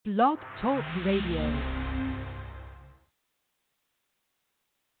Blog Talk Radio.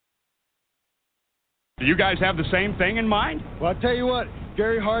 Do you guys have the same thing in mind? Well, I'll tell you what,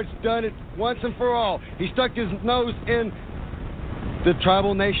 Gary Hart's done it once and for all. He stuck his nose in the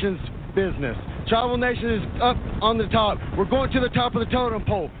tribal nation's business. Tribal nation is up on the top. We're going to the top of the totem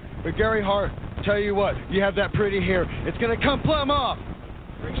pole. But Gary Hart, tell you what, you have that pretty hair. It's going to come plumb off.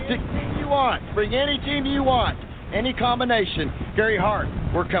 Bring any team you want. Bring any team you want. Any combination. Gary Hart,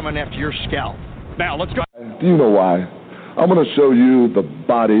 we're coming after your scalp. Now, let's go. Do you know why? I'm going to show you the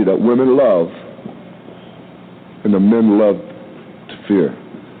body that women love and the men love to fear.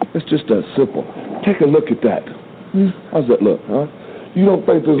 It's just that simple. Take a look at that. How's that look, huh? You don't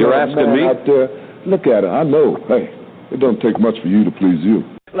think there's a man out there? Look at it. I know. Hey, it don't take much for you to please you.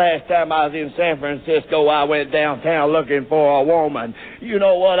 Last time I was in San Francisco, I went downtown looking for a woman. You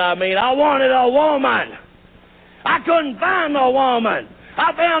know what I mean? I wanted a woman. I couldn't find no woman. I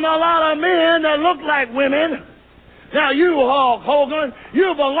found a lot of men that looked like women. Now, you, Hulk Hogan,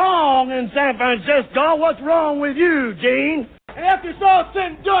 you belong in San Francisco. What's wrong with you, Gene? And after it's all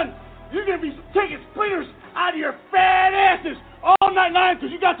said and done, you're going to be taking splinters out of your fat asses all night long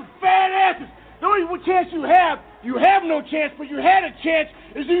because you got some fat asses. The only chance you have no chance, but you had a chance,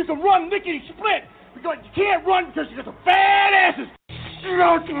 is you can run lickety-split. Because you can't run because you got some fat asses. You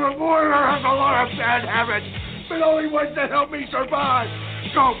know, the warrior has a lot of bad habits, but only ones that help me survive.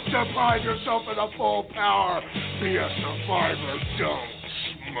 Don't deprive yourself of the full power. Be a survivor, don't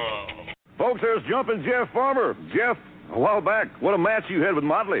smoke. Folks, there's Jumpin' Jeff Farmer. Jeff, a while back, what a match you had with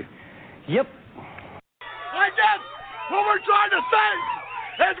Motley. Yep. I guess what we're trying to say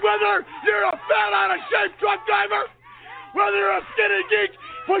is whether you're a fat, out-of-shape truck driver, whether you're a skinny geek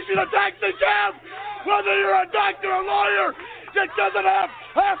pushing a taxi cab, whether you're a doctor or lawyer that doesn't have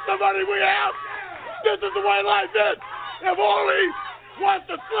half the money we have, this is the way life is. If Ole wants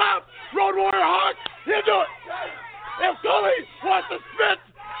to slap Road Warrior Hawk, he'll do it. If Tully wants to spit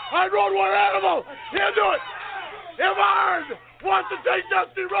on Road Warrior Animal, he'll do it. If Arn wants to take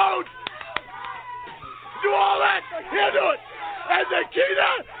Dusty Rhodes, do all that, he'll do it. And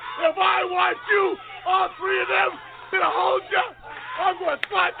Nikita, if I want you, all three of them, gonna hold you, I'm gonna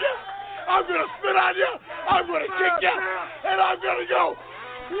slap you, I'm gonna spit on you, I'm gonna kick you, and I'm gonna go.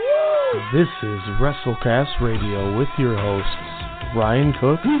 Woo! This is WrestleCast Radio with your hosts, Ryan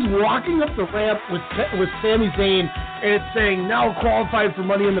Cook. He's walking up the ramp with Sami Zayn, and it's saying, now qualified for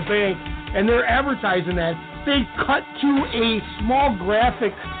Money in the Bank, and they're advertising that. They cut to a small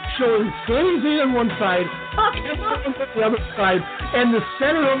graphic showing Sami Zayn on one side, on the other side, and the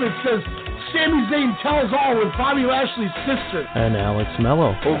center of it says, Sami Zayn tells all with Bobby Lashley's sister. And Alex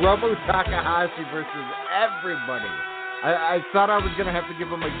Mello. Hiromu Takahashi versus everybody. I thought I was going to have to give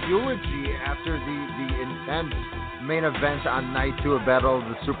him a eulogy after the intense main event on night 2 of Battle of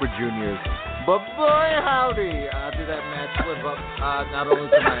the Super Juniors. But boy, howdy, did that match live up not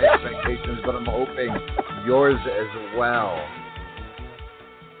only to my expectations, but I'm hoping yours as well.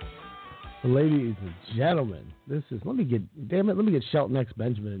 Ladies and gentlemen, this is, let me get Shelton X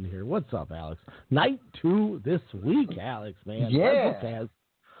Benjamin in here. What's up, Alex? Night 2 this week, Alex, man. Yeah.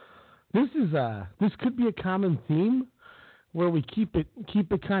 This could be a common theme where we keep it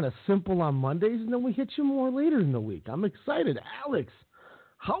kind of simple on Mondays, and then we hit you more later in the week. I'm excited. Alex,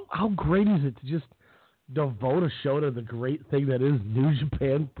 how great is it to just devote a show to the great thing that is New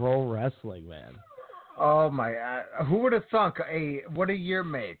Japan Pro Wrestling, man? Oh, my God. Who would have thunk what a year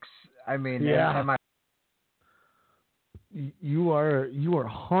makes? I mean, yeah. You are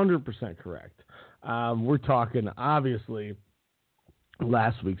 100% correct. We're talking, obviously,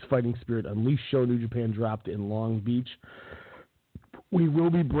 last week's Fighting Spirit Unleashed show. New Japan dropped in Long Beach. We will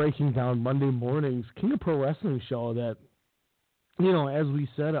be breaking down Monday morning's King of Pro Wrestling show that, you know, as we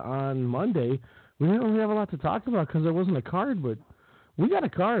said on Monday, we didn't really have a lot to talk about because there wasn't a card, but we got a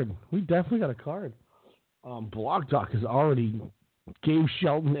card. We definitely got a card. Blog Talk has already gave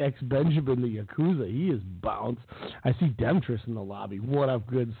Shelton X Benjamin the Yakuza. He is bounced. I see Demetrius in the lobby. What up,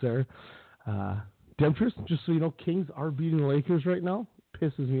 good sir? Demetrius, just so you know, Kings are beating the Lakers right now.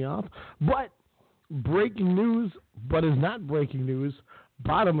 Pisses me off. But breaking news, but is not breaking news.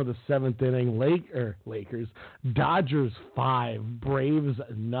 Bottom of the 7th inning, Lakers. Dodgers 5, Braves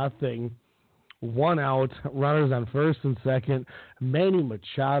nothing. 1 out, runners on first and second. Manny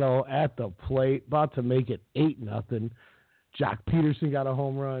Machado at the plate, about to make it 8-0. Jock Peterson got a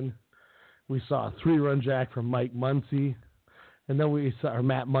home run. We saw a 3-run jack from Matt Muncy, and then we saw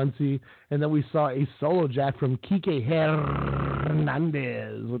a solo jack from Kike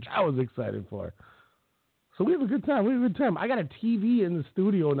Hernandez, which I was excited for. So we have a good time. I got a TV in the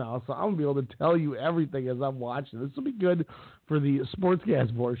studio now, so I'm going to be able to tell you everything as I'm watching. This will be good for the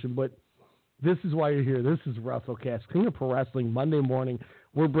Sportscast portion, but this is why you're here. This is WrestleCast, King of Pro Wrestling, Monday morning.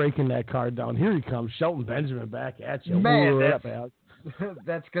 We're breaking that card down. Here he comes, Shelton Benjamin back at you. Man,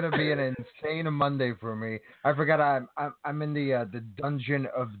 that's going to be an insane Monday for me. I forgot I'm in the Dungeon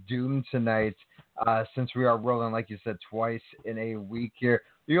of Doom tonight, since we are rolling, like you said, twice in a week here.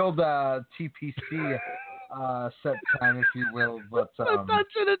 The old TPC set time, if you will. But the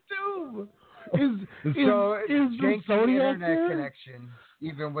Dungeon of Doom is janky Zodiac internet there? connection,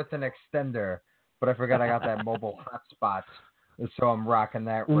 even with an extender. But I forgot I got that mobile hotspot, so I'm rocking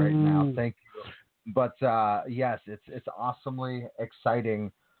that right now. Thank you. But yes, it's awesomely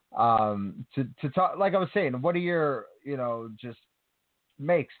exciting to talk. Like I was saying, what are your just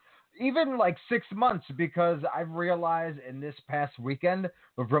makes? Even like 6 months, because I've realized in this past weekend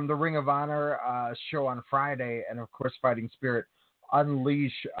from the Ring of Honor show on Friday, and of course Fighting Spirit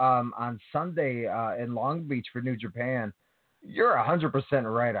Unleash on Sunday in Long Beach for New Japan, you're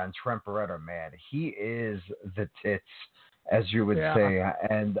 100% right on Trent Beretta, man. He is the tits, as you would say,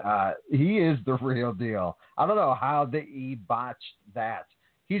 and he is the real deal. I don't know how he botched that.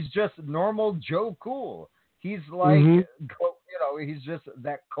 He's just normal Joe Cool. He's like, he's just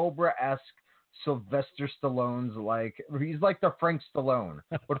that Cobra-esque Sylvester Stallone's he's like the Frank Stallone.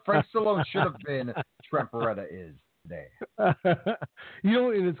 What Frank Stallone should have been, Trent Beretta is today.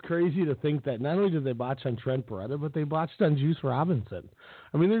 And it's crazy to think that not only did they botch on Trent Beretta, but they botched on Juice Robinson.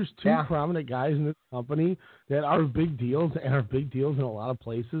 I mean, there's two prominent guys in this company that are big deals and are big deals in a lot of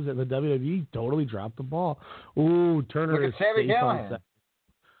places, and the WWE totally dropped the ball. Ooh, Turner is Sammy safe on Callahan. set.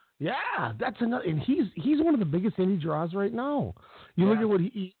 Yeah, that's another, and he's one of the biggest indie draws right now. You look at what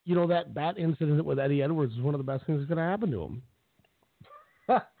that bat incident with Eddie Edwards is one of the best things that's going to happen to him.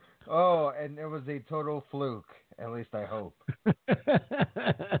 Oh, and it was a total fluke. At least I hope.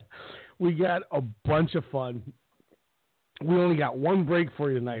 We got a bunch of fun. We only got one break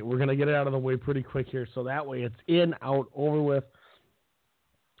for you tonight. We're going to get it out of the way pretty quick here, so that way it's in, out, over with.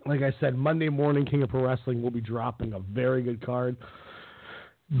 Like I said, Monday morning, King of Pro Wrestling will be dropping a very good card.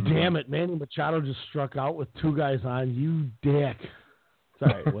 Damn it, Manny Machado just struck out with two guys on. You dick.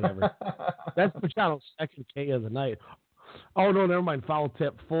 Sorry, whatever. That's Machado's second K of the night. Oh, no, never mind. Foul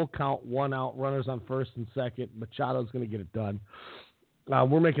tip. Full count, 1 out. Runners on first and second. Machado's going to get it done.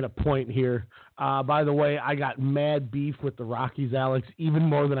 We're making a point here. By the way, I got mad beef with the Rockies, Alex, even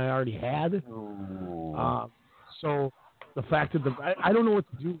more than I already had. So the fact that I don't know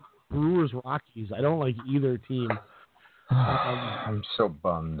what to do. Brewers, Rockies. I don't like either team. I'm so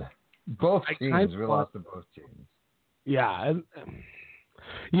bummed. Both teams. We lost to both teams. Yeah.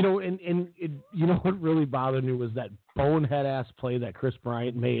 And what really bothered me was that bonehead-ass play that Chris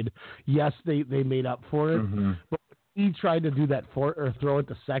Bryant made. Yes, they made up for it. But he tried to do that or throw it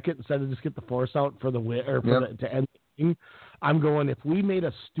to second instead of just get the force out for the win or to end the game. I'm going, if we made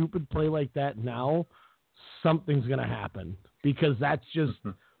a stupid play like that now, something's going to happen, because that's just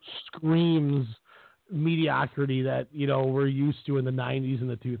screams mediocrity that we're used to in the 90s and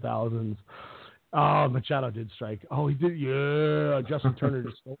the 2000s. Oh, Machado did strike. Oh, he did. Yeah, Justin Turner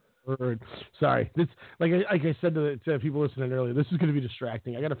just third. Sorry, this like I said to people listening earlier, this is going to be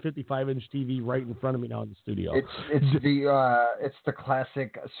distracting. I got a 55-inch TV right in front of me now in the studio. It's the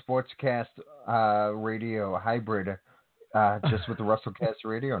classic Sportscast radio hybrid, just with the WrestleCast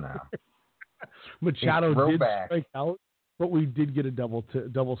radio now. Machado did strike out, but we did get a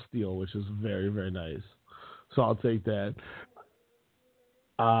double steal, which is very, very nice. So I'll take that.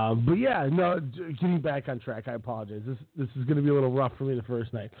 But yeah, no, getting back on track, I apologize. This is going to be a little rough for me the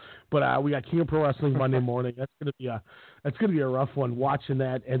first night. But we got King of Pro Wrestling Monday morning. That's going to be a rough one, watching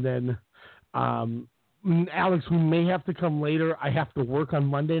that. And then Alex, we may have to come later. I have to work on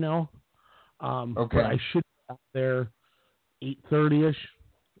Monday now. Okay. But I should be out there 8:30ish.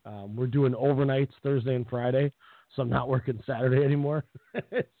 We're doing overnights Thursday and Friday, so I'm not working Saturday anymore.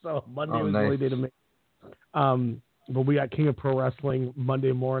 So Monday was the only day to make. But we got King of Pro Wrestling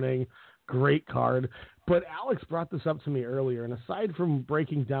Monday morning. Great card. But Alex brought this up to me earlier, and aside from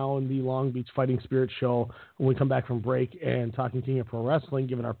breaking down the Long Beach Fighting Spirit show when we come back from break and talking King of Pro Wrestling,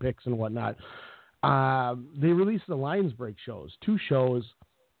 giving our picks and whatnot, they released the Lions Break shows, 2 shows,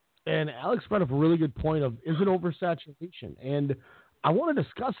 and Alex brought up a really good point of, is it oversaturation? And I want to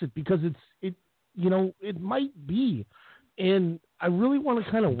discuss it because it might be, and I really want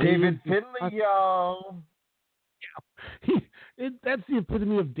to kind of David Finley, y'all. That's the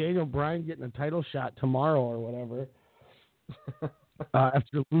epitome of Daniel Bryan getting a title shot tomorrow or whatever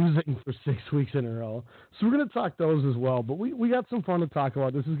after losing for 6 weeks in a row. So we're going to talk those as well. But we got some fun to talk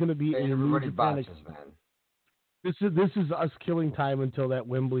about. This is going to be everybody botches, man. This is us killing time until that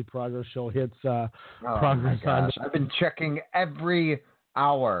Wembley Progress show hits. Oh Progress my on. gosh. I've been checking every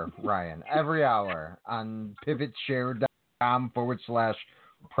hour, Ryan, every hour on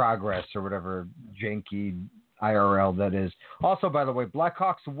pivotshare.com/progress or whatever janky IRL that is. Also, by the way,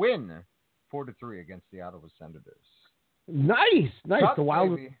 Blackhawks win 4-3 against the Ottawa Senators. Nice. Cup, The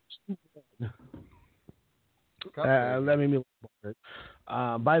Wild. That made me look better.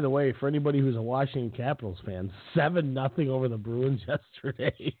 By the way, for anybody who's a Washington Capitals fan, 7-0 over the Bruins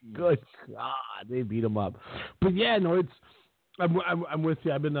yesterday. Good God, they beat them up. But yeah, no, I'm with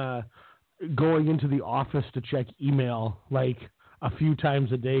you. I've been going into the office to check email like a few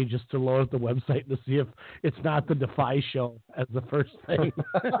times a day just to load up the website to see if it's not the Defy show as the first thing.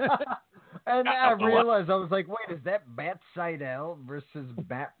 And I realized, I was like, wait, is that Matt Seidel versus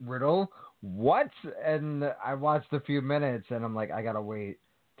Matt Riddle? What? And I watched a few minutes, and I'm like, I got to wait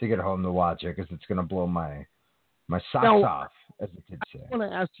to get home to watch it because it's going to blow my socks off, as the kids say. I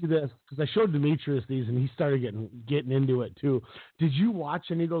want to ask you this, because I showed Demetrius these, and he started getting into it, too. Did you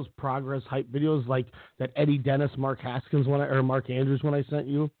watch any of those Progress hype videos like that Eddie Dennis, Mark Haskins one, or Mark Andrews one I sent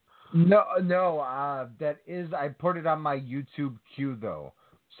you? No, that is, I put it on my YouTube queue, though.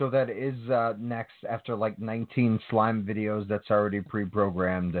 So that is next after like 19 slime videos that's already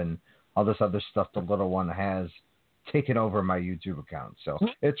pre-programmed and all this other stuff the little one has taken over my YouTube account. So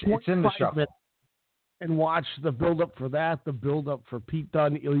it's in the shuffle. And watch the build-up for that, the build-up for Pete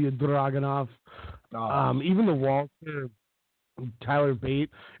Dunne, Ilya Dragunov, even the Walter, Tyler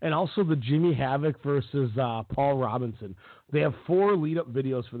Bate, and also the Jimmy Havoc versus Paul Robinson. They have 4 lead-up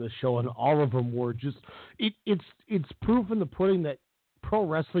videos for this show, and all of them were just it's proof in the pudding that pro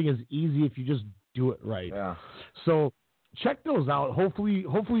wrestling is easy if you just do it right. Yeah. So check those out. Hopefully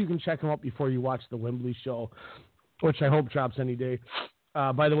you can check them out before you watch the Wembley show, which I hope drops any day.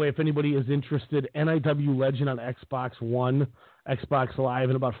 By the way, if anybody is interested, NIW Legend on Xbox One, Xbox Live,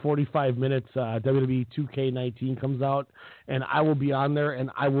 in about 45 minutes, WWE 2K19 comes out, and I will be on there,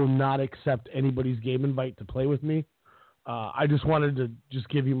 and I will not accept anybody's game invite to play with me. I just wanted to just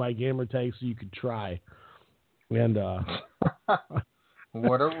give you my gamer tag so you could try. And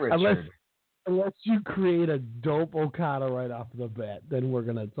what a Richard. Unless you create a dope Okada right off the bat, then we're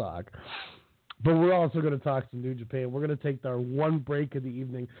going to talk. But we're also going to talk some New Japan. We're going to take our one break of the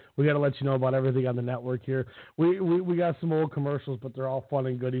evening. We got to let you know about everything on the network here. We got some old commercials, but they're all fun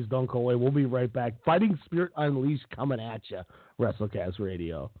and goodies. Don't go away. We'll be right back. Fighting Spirit Unleashed coming at you. WrestleCast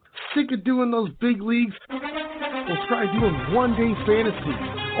Radio. Sick of doing those big leagues? We'll try doing one-day fantasy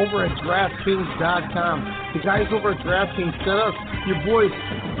over at DraftKings.com. The guys over at DraftKings set us, your boys,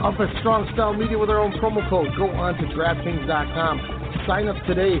 up at Strong Style Media with our own promo code. Go on to DraftKings.com. Sign up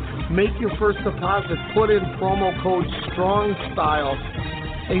today. Make your first deposit. Put in promo code STRONGSTYLE,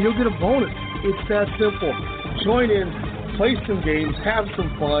 and you'll get a bonus. It's that simple. Join in, play some games, have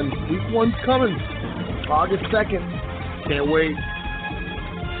some fun. Week 1's coming, August 2nd. Can't wait.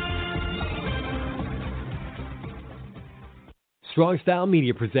 Strong Style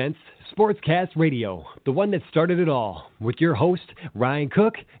Media presents Sportscast Radio, the one that started it all, with your host, Ryan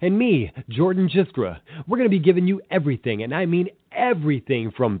Cook, and me, Jordan Jiskra. We're going to be giving you everything, and I mean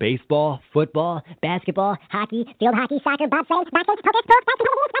everything from baseball, football, basketball, hockey, field hockey, soccer, bobsleigh,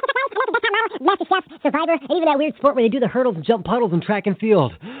 MasterChef, Survivor, and even that weird sport where they do the hurdles and jump puddles and track and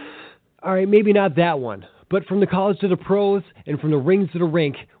field. All right, maybe not that one, but from the college to the pros and from the rings to the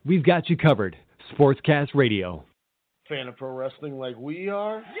rink, we've got you covered. Sportscast Radio. Fan of pro wrestling like we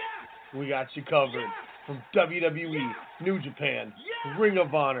are? Yeah! We got you covered. From WWE, New Japan, Ring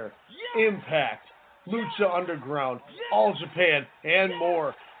of Honor, Impact, Lucha Underground, All Japan, and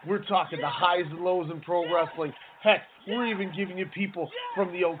more. We're talking the highs and lows in pro wrestling. Heck, we're even giving you people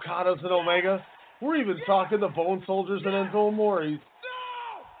from the Okadas and Omega. We're even talking the Bone Soldiers and Enzo Amoris.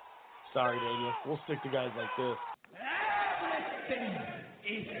 Sorry, Daniel. We'll stick to guys like this. Everything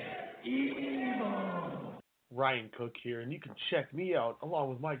is evil. Ryan Cook here, and you can check me out along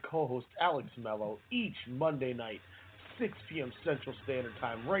with my co-host Alex Mello each Monday night, 6 p.m. Central Standard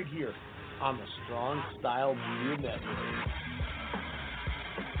Time, right here on the Strong Style Media Network.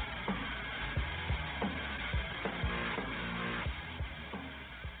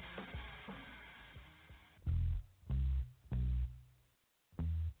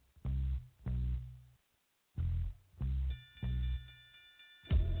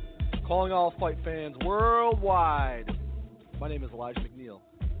 Calling all fight fans worldwide. My name is Elijah McNeil,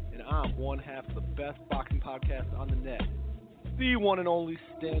 and I'm one half of the best boxing podcast on the net, the one and only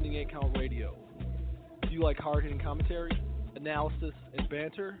Standing 8 Count Radio. Do you like hard-hitting commentary, analysis, and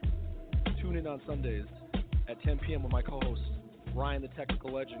banter? Tune in on Sundays at 10 p.m. with my co-host, Ryan the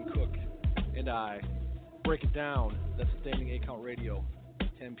Technical Legend Cook, and I, break it down. That's Standing 8 Count Radio,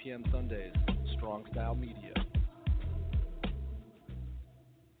 10 p.m. Sundays, Strong Style Media.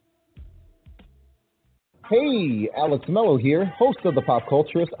 Hey, Alex Mello here, host of The Pop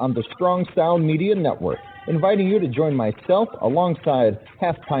Culturist on the Strong Style Media Network, inviting you to join myself alongside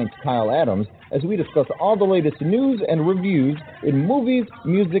Half Pint's Kyle Adams as we discuss all the latest news and reviews in movies,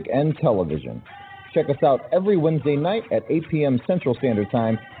 music, and television. Check us out every Wednesday night at 8 p.m. Central Standard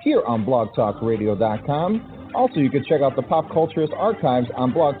Time here on blogtalkradio.com. Also, you can check out the Pop Culturist archives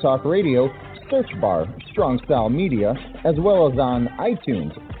on Blog Talk Radio, search bar Strong Style Media, as well as on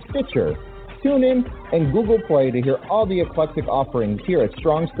iTunes, Stitcher, TuneIn, and Google Play to hear all the eclectic offerings here at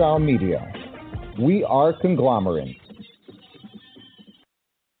Strong Style Media. We are conglomerates.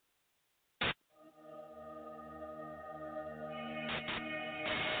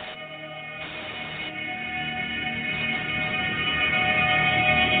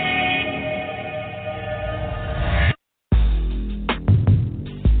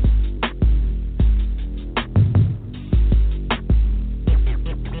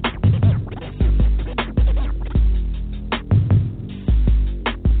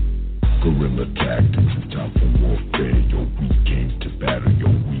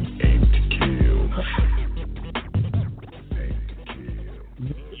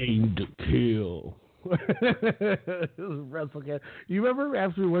 WrestleCast. You remember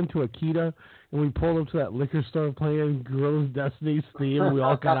after we went to Akita and we pulled up to that liquor store playing Gorilla's Destiny's theme and we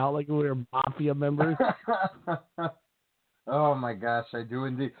all got out like we were mafia members? Oh my gosh, I do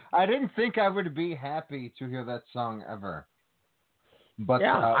indeed. I didn't think I would be happy to hear that song ever. But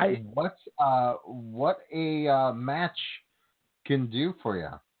yeah, what a match can do for you.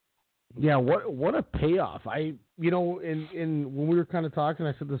 Yeah, what a payoff. In when we were kind of talking,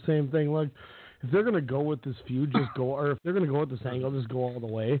 I said the same thing. Like, if they're going to go with this feud, just go, or if they're going to go with this angle, just go all the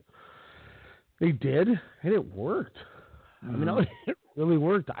way. They did, and it worked. Mm-hmm. I mean, it really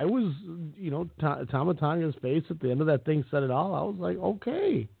worked. I was, Tama Tonga's face at the end of that thing said it all. I was like,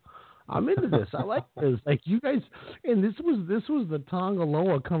 okay, I'm into this. I like this. Like, you guys, and this was the Tonga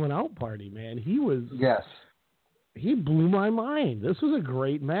Loa coming out party, man. Yes. He blew my mind. This was a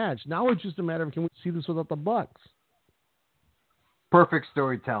great match. Now it's just a matter of, can we see this without the Bucks? Perfect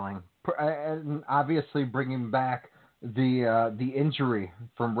storytelling. And obviously bringing back the injury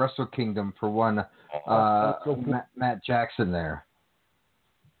from Wrestle Kingdom for one Matt Jackson there.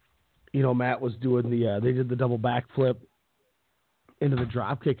 Matt was doing they did the double backflip into the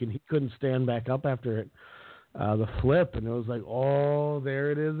dropkick, and he couldn't stand back up after it. The flip, and it was like, oh, there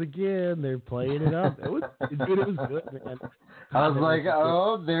it is again. They're playing it up. It was good, man. I was like,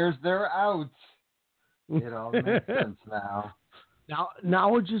 oh, there's their outs. It all makes sense now.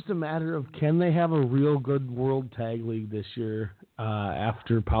 Now it's just a matter of, can they have a real good World Tag League this year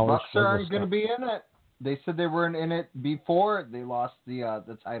after Power Bucks aren't going to be in it. They said they weren't in it before they lost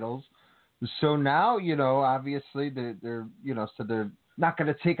the titles. So now, obviously they're so they're not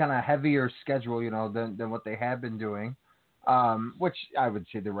going to take on a heavier schedule, than what they have been doing, which I would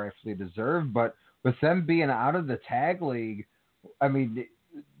say they rightfully deserve. But with them being out of the tag league, I mean,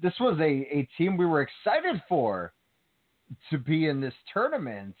 this was a team we were excited for to be in this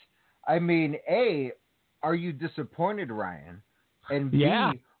tournament. I mean, A, are you disappointed, Ryan? And B,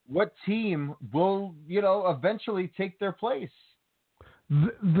 what team will, eventually take their place?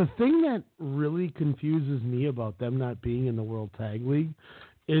 The thing that really confuses me about them not being in the World Tag League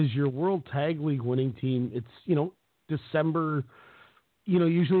is your World Tag League winning team. It's, December,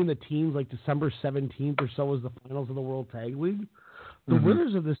 usually in the teams, like December 17th or so is the finals of the World Tag League. The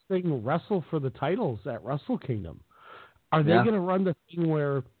winners of this thing wrestle for the titles at Wrestle Kingdom. Are they going to run the thing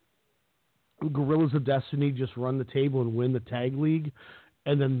where Gorillas of Destiny just run the table and win the tag league,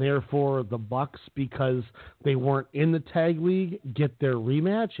 and then therefore the Bucks, because they weren't in the tag league, get their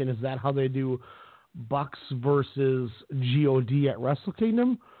rematch? And is that how they do Bucks versus GOD at Wrestle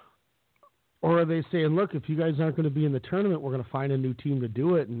Kingdom? Or are they saying, look, if you guys aren't going to be in the tournament, we're going to find a new team to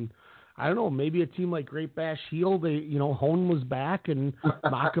do it? And I don't know, maybe a team like Great Bash Heel, Hone was back and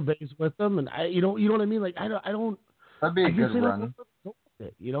Makabe's with them, and you know what I mean? Like, I don't. That'd be a good run.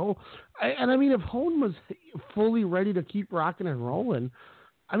 I mean, if Hone was fully ready to keep rocking and rolling,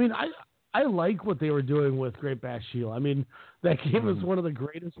 I mean, I like what they were doing with Great Bash Heel. I mean, that gave us one of the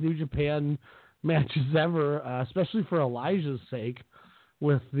greatest New Japan matches ever, especially for Elijah's sake,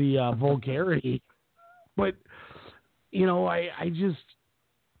 with the vulgarity. But,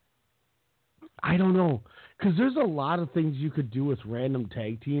 I don't know, because there's a lot of things you could do with random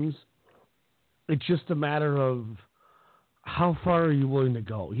tag teams. It's just a matter of how far are you willing to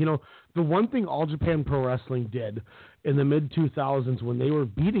go? The one thing All Japan Pro Wrestling did in the mid-2000s when they were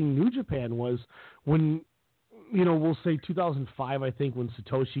beating New Japan was when we'll say 2005, I think, when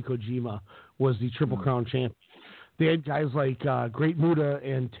Satoshi Kojima was the Triple Crown champion. They had guys like Great Muta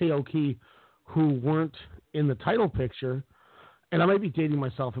and Teoki who weren't in the title picture. And I might be dating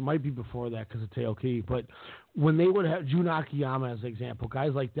myself. It might be before that because of Teoki. But when they would have Jun Akiyama as an example,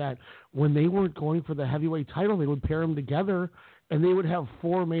 guys like that, when they weren't going for the heavyweight title, they would pair them together, and they would have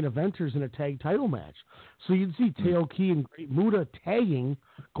 4 main eventers in a tag title match. So you'd see Teoki and Great Muta tagging,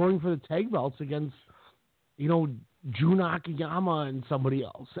 going for the tag belts against, Jun Akiyama and somebody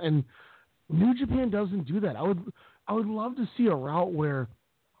else. And New Japan doesn't do that. I would love to see a route where,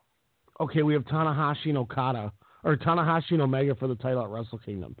 okay, we have Tanahashi and Okada, or Tanahashi and Omega for the title at Wrestle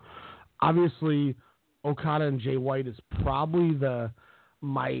Kingdom. Obviously, Okada and Jay White is probably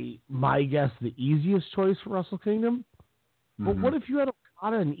my guess, the easiest choice for Wrestle Kingdom. But what if you had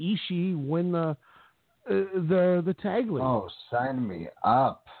Okada and Ishii win the tag league? Oh, sign me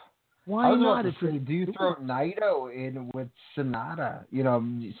up. Why not? Do you throw Naito in with Sonata?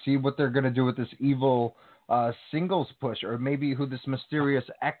 See what they're going to do with this evil singles push, or maybe who this mysterious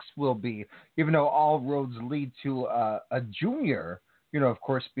X will be, even though all roads lead to a junior, of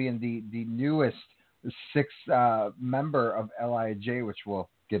course, being the newest 6th member of LIJ, which we'll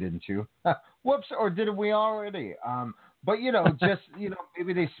get into. Whoops, or did we already? But,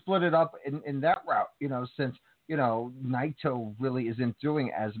 maybe they split it up in that route, since, Naito really isn't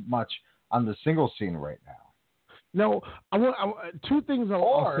doing as much on the single scene right now. No, I want 2 things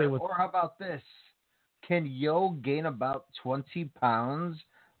I'll say with. Or how about this? Can Yo gain about 20 pounds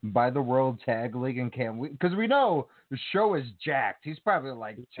by the World Tag League, and can we? Because we know the show is jacked. He's probably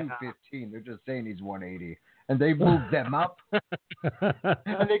like 215. They're just saying he's 180, and they moved them up,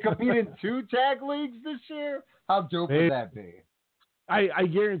 and they compete in 2 tag leagues this year. How dope would that be? I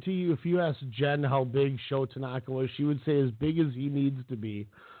guarantee you, if you ask Jen how big Sho Tanaka was, she would say as big as he needs to be,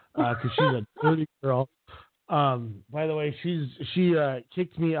 because she's a dirty girl. By the way, she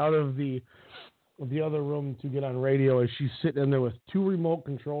kicked me out of the other room to get on radio, as she's sitting in there with 2 remote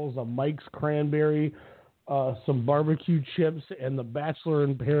controls, a Mike's Cranberry, some barbecue chips, and the Bachelor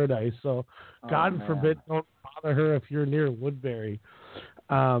in Paradise. So, God forbid, don't bother her if you're near Woodbury.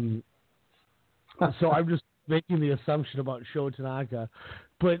 So I'm just making the assumption about Sho Tanaka,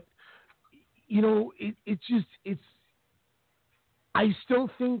 but I still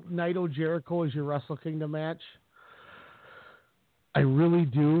think Naito Jericho is your Wrestle Kingdom match. I really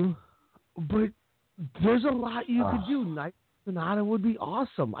do, but there's a lot you could do. Naito Sonata would be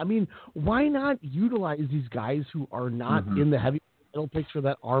awesome. I mean, why not utilize these guys who are not in the heavy title picture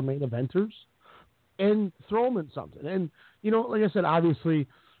that are main eventers and throw them in something? And, like I said, obviously,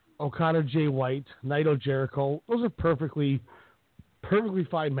 Okada, Jay White, Naito, Jericho, those are perfectly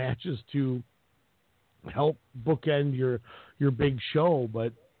fine matches to help bookend your big show.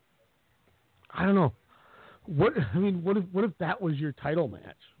 But I don't know. What if that was your title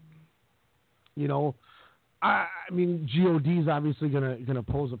match? I mean, GOD is obviously gonna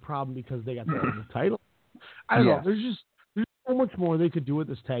pose a problem because they got the title. I don't know. There's so much more they could do with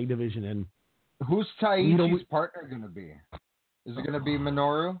this tag division. And who's Taichi's partner gonna be? Is it gonna be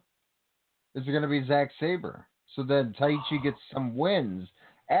Minoru? Is it gonna be Zack Sabre? So then Taichi gets some wins,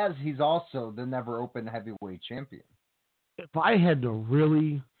 as he's also the never open heavyweight champion. If I had to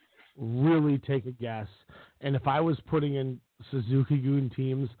really, really take a guess, and if I was putting in Suzuki-gun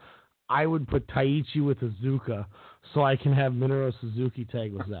teams, I would put Taichi with Azuka so I can have Minoru Suzuki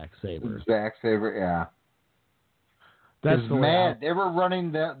tag with Zack Sabre. Zack Sabre, yeah. That's mad. They were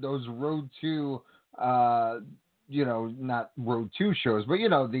running those Road 2, not Road 2 shows, but,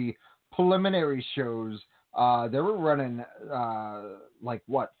 the preliminary shows. They were running,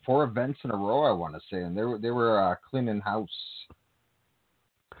 4 events in a row, I want to say, and they were cleaning house.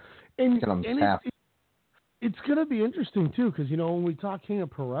 And it's going to be interesting, too, because, when we talk King of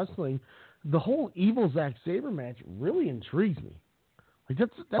Pro Wrestling, the whole Evil Zack Sabre match really intrigues me. Like,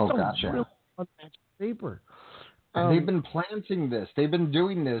 that's a real fun match paper. They've been planting this. They've been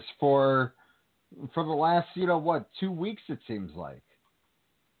doing this for the last, 2 weeks, it seems like.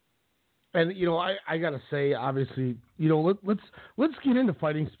 And, I got to say, obviously, let's get into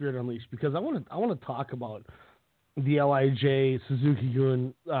Fighting Spirit Unleashed, because I want to talk about the LIJ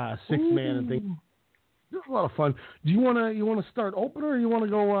Suzuki-gun 6-man and things. This is a lot of fun. Do you want to start opener, or you want to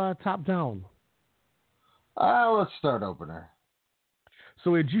go top down? Let's start opener.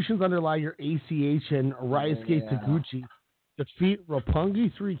 So we had Jushin's Underlie, your ACH, and Ryusuke Taguchi defeat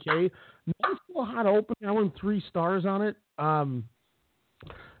Roppongi 3K. Nice little hot opener. I went 3 stars on it.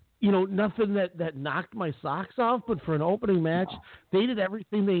 Nothing that knocked my socks off, but for an opening match, they did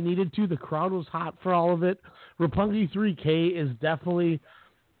everything they needed to. The crowd was hot for all of it. Roppongi 3K is definitely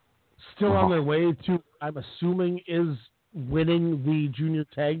still on their way to, I'm assuming, is winning the Junior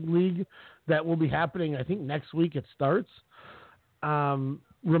Tag League that will be happening, I think, next week it starts.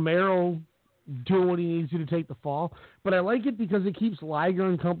 Romero doing what he needs to take the fall. But I like it because it keeps Liger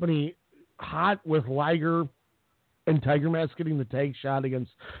and company hot, with Liger and Tiger Mask getting the tag shot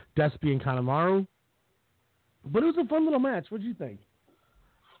against Despy and Kanemaru. But it was a fun little match. What did you think?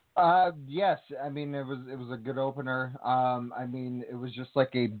 Yes, I mean it was a good opener. I mean it was just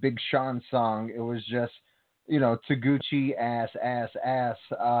like a Big Sean song. It was just, Taguchi ass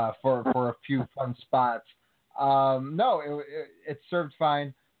for a few fun spots. No, it served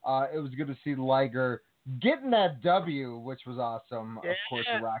fine. It was good to see Liger getting that W, which was awesome. Yeah. Of course,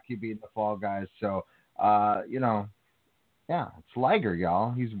 Rocky being the fall guys. So, it's Liger,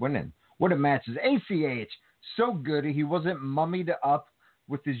 y'all. He's winning. What a match is ACH. So good. He wasn't mummied up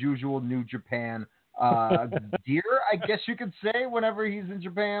with his usual New Japan gear, I guess you could say, whenever he's in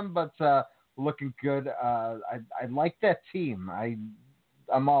Japan, but looking good. I like that team.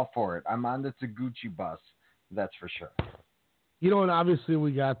 I'm all for it. I'm on the Taguchi bus. That's for sure. And obviously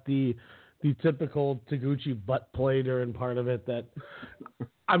we got the typical Taguchi butt play during part of it that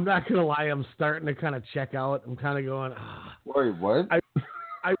I'm not going to lie, I'm starting to kind of check out. I'm kind of going, Wait, what?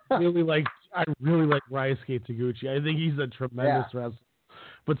 I really like Ryusuke Taguchi. I think he's a tremendous wrestler.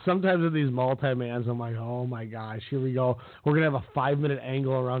 But sometimes with these multi-mans, I'm like, oh my gosh, here we go. We're going to have a 5-minute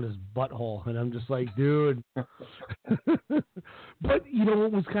angle around his butthole. And I'm just like, dude. But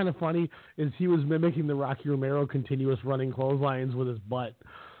what was kind of funny is he was mimicking the Rocky Romero continuous running clotheslines with his butt.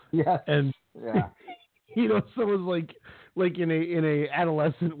 Yeah. And, yeah. So it was like in a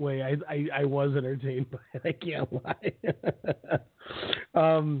adolescent way, I was entertained by it. I can't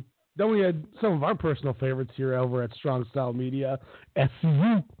lie. Then we had some of our personal favorites here over at Strong Style Media.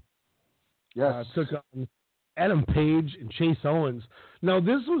 SCU took on Adam Page and Chase Owens. Now,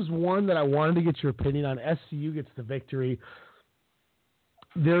 this was one that I wanted to get your opinion on. SCU gets the victory.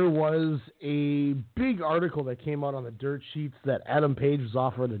 There was a big article that came out on the dirt sheets that Adam Page was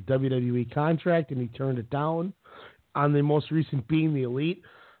offered a WWE contract, and he turned it down. On the most recent Being the Elite,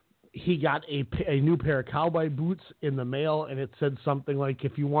 he got a new pair of cowboy boots in the mail, and it said something like,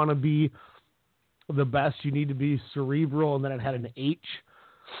 if you want to be the best, you need to be cerebral, and then it had an H,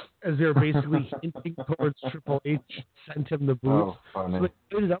 as they were basically hinting towards Triple H sent him the boots. Oh, funny. So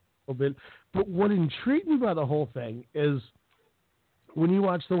they made it up a little bit. But what intrigued me by the whole thing is when you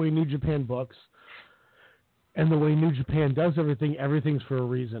watch the way New Japan books and the way New Japan does everything, everything's for a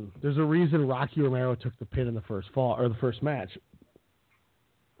reason. There's a reason Rocky Romero took the pin in the first match.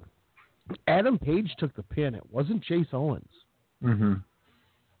 Adam Page took the pin. It wasn't Chase Owens. Mm-hmm.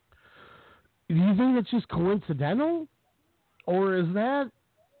 Do you think it's just coincidental? Or is that,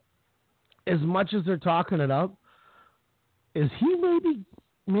 as much as they're talking it up, is he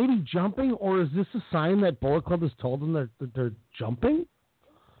maybe jumping? Or is this a sign that Bullet Club has told them that they're jumping?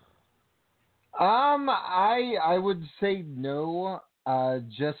 I would say no,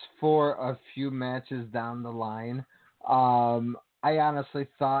 just for a few matches down the line. I honestly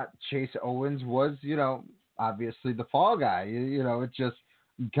thought Chase Owens was, obviously the fall guy. It's just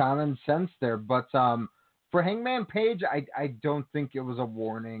common sense there. But for Hangman Page, I don't think it was a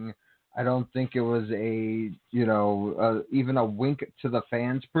warning. I don't think it was even a wink to the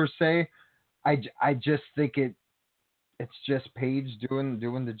fans per se. I just think it's just Page doing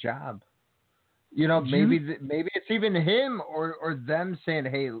the job. Maybe it's even him or them saying,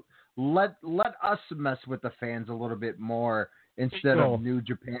 hey, let us mess with the fans a little bit more, instead of New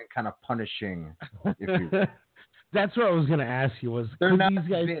Japan kind of punishing, if you will. That's what I was going to ask you, was these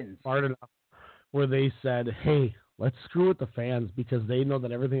guys smart enough where they said, hey, let's screw with the fans because they know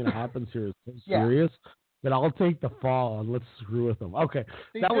that everything that happens here is so serious that I'll take the fall and let's screw with them. Okay.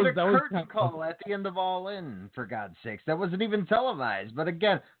 That was a curtain call at the end of All In, for God's sakes. That wasn't even televised. But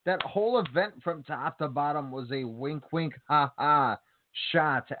again, that whole event from top to bottom was a wink, wink, ha-ha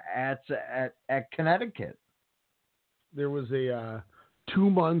shot at Connecticut. There was a 2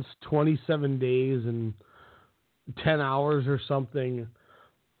 months, 27 days, and 10 hours or something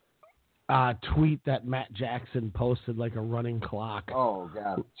tweet that Matt Jackson posted like a running clock. Oh,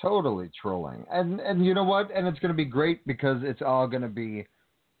 God. Totally trolling. And you know what? And it's going to be great because it's all going to be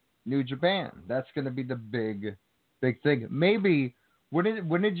New Japan. That's going to be the big thing. Maybe,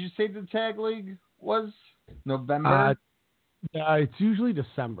 when did you say the tag league was? November? It's usually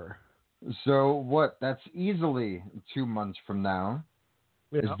December. So what? That's easily 2 months from now.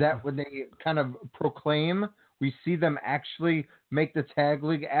 Yeah. Is that when they kind of proclaim? We see them actually make the tag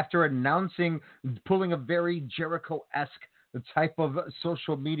league after pulling a very Jericho-esque type of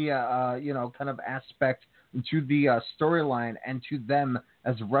social media, kind of aspect to the storyline and to them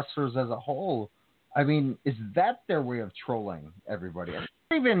as wrestlers as a whole. I mean, is that their way of trolling everybody?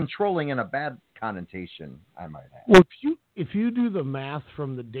 Even trolling in a bad connotation, I might add. Well, if you do the math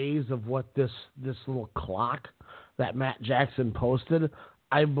from the days of what this little clock that Matt Jackson posted,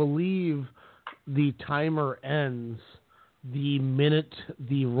 I believe the timer ends the minute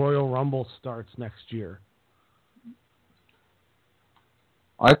the Royal Rumble starts next year.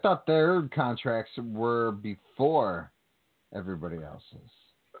 I thought their contracts were before everybody else's.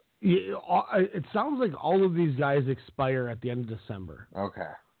 Yeah, it sounds like all of these guys expire at the end of December. Okay.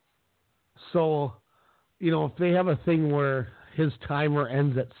 So, if they have a thing where his timer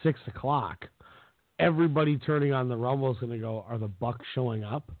ends at 6 o'clock, everybody turning on the Rumble is going to go, are the Bucks showing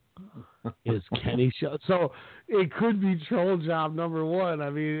up? Is Kenny show? So it could be troll job number one. I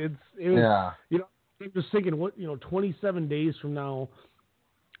mean, I'm just thinking, 27 days from now,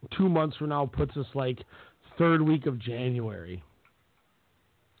 2 months from now puts us like third week of January.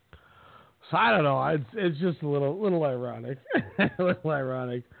 So I don't know. It's just a little ironic. A little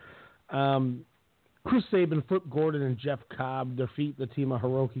ironic. Chris Sabin, Flip Gordon, and Jeff Cobb defeat the team of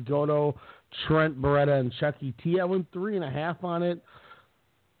Hiroki Goto, Trent Beretta, and Chucky T. I went 3.5 on it.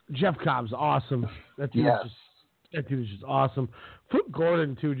 Jeff Cobb's awesome. That dude is just awesome. Flip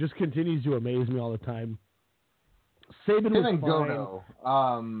Gordon too just continues to amaze me all the time. Sabin was and fine. Goto,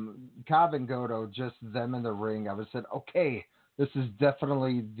 Cobb and Goto, just them in the ring. I would said, okay, this is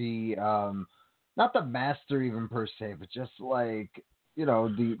definitely the not the master even per se, but just like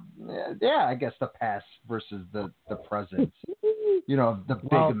I guess the past versus the present. The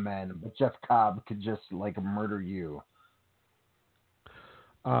big men. But Jeff Cobb could just like murder you.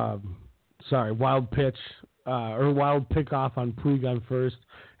 Wild pitch or wild pick off on Puigon first,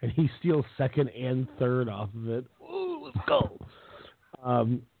 and he steals second and third off of it. Ooh, let's go.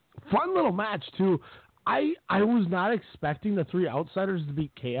 Fun little match too. I was not expecting the three outsiders to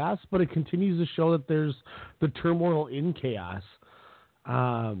beat Chaos, but it continues to show that there's the turmoil in Chaos.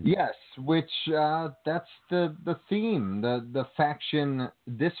 Yes, which that's the theme, the faction,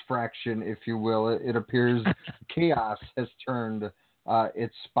 this fraction, if you will. It appears Chaos has turned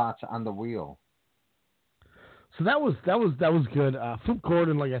its spots on the wheel. So that was good. Flip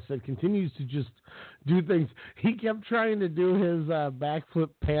Gordon, like I said, continues to just do things. He kept trying to do his backflip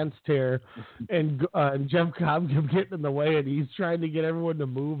pants tear, and Jeff Cobb kept getting in the way, and he's trying to get everyone to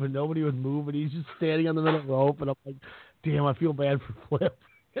move, and nobody would move, and he's just standing on the middle rope, and I'm like, damn, I feel bad for Flip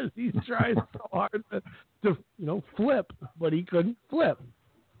because he's trying so hard to flip, but he couldn't flip.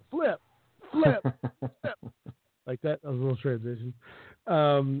 Like that. That was a little transition.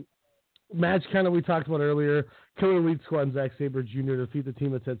 Match kind of we talked about earlier. Killer Elite Squad and Zack Sabre Jr. defeat the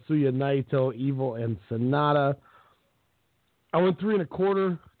team of Tetsuya Naito, Evil, and Sonata. I went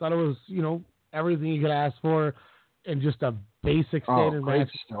 3.25. Thought it was, everything you could ask for, and just a basic standard great match.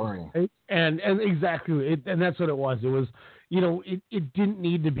 Story. And exactly, and that's what it was. It was, it didn't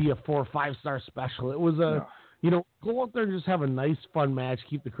need to be a 4 or 5 star special. It was go out there and just have a nice, fun match,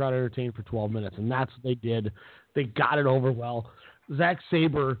 keep the crowd entertained for 12 minutes, and that's what they did. They got it over well. Zack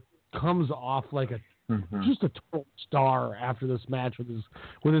Sabre comes off like just a total star after this match with his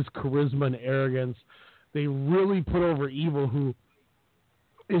charisma and arrogance. They really put over Evil, who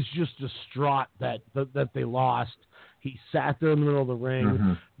is just distraught that they lost. He sat there in the middle of the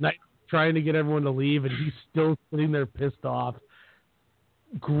ring, trying to get everyone to leave, and he's still sitting there pissed off.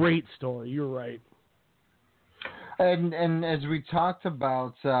 Great story. You're right. And as we talked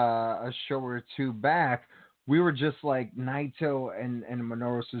about a show or two back, we were just like Naito and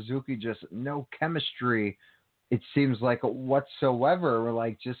Minoru Suzuki, just no chemistry, it seems like, whatsoever. We're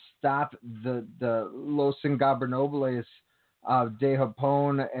like, just stop the Los Ingobernables, De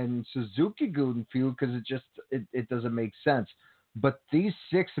Japón and Suzuki-gun feud, because it doesn't make sense. But these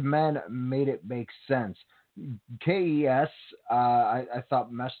 6 men made it make sense. KES, I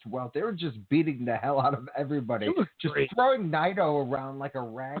thought meshed well. They were just beating the hell out of everybody. Just throwing Naito around like a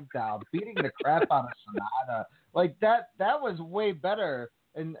rag doll, beating the crap out of Sonata. Like that was way better.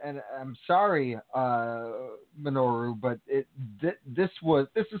 And I'm sorry, Minoru, but this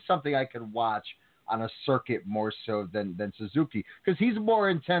is something I could watch on a circuit more so than Suzuki, because he's more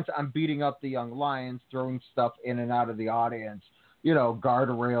intense on beating up the young lions, throwing stuff in and out of the audience.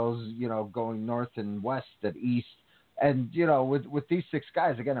 Guardrails, going north and west and east. And, with these 6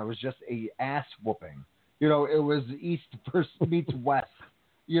 guys, again, it was just a ass whooping. It was east versus meets west,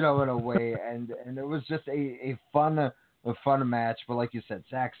 in a way. And it was just a fun match. But like you said,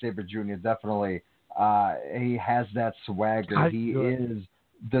 Zack Sabre Jr. definitely, he has that swagger. He is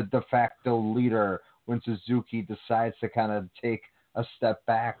the de facto leader when Suzuki decides to kind of take a step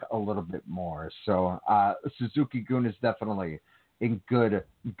back a little bit more. So Suzuki-gun is definitely in good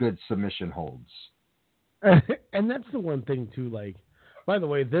submission holds. And that's the one thing too. Like, by the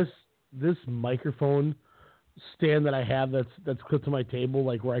way, this microphone stand that I have that's clipped to my table,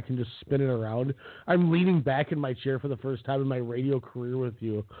 like where I can just spin it around. I'm leaning back in my chair for the first time in my radio career with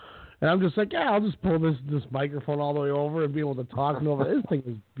you, and I'm just like, yeah, I'll just pull this microphone all the way over and be able to talk and over. This thing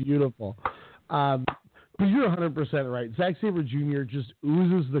is beautiful. But you're 100% right. Zack Sabre Jr. just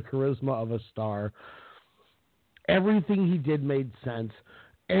oozes the charisma of a star. Everything he did made sense.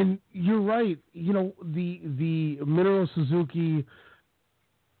 And you're right. You know, the Minoru Suzuki,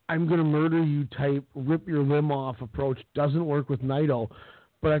 I'm going to murder you type, rip your limb off approach doesn't work with Naito.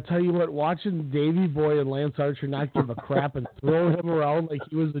 But I tell you what, watching Davey Boy and Lance Archer not give a crap and throw him around like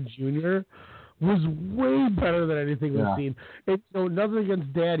he was a junior was way better than anything we've seen. It's nothing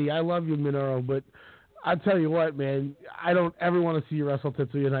against Daddy. I love you, Minoru, but I tell you what, man, I don't ever want to see you wrestle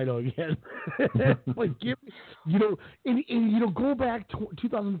Tetsuya Naito again. Like, go back to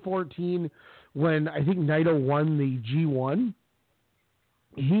 2014 when I think Naito won the G1.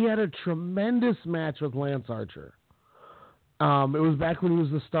 He had a tremendous match with Lance Archer. It was back when he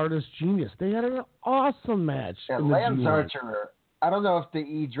was the Stardust Genius. They had an awesome match. Yeah, Lance Archer, I don't know if the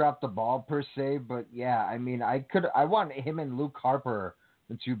E dropped the ball per se, but yeah, I mean, I want him and Luke Harper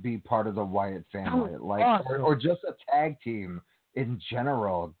to be part of the Wyatt family, or just a tag team in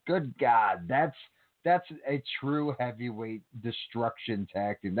general. Good God, that's a true heavyweight destruction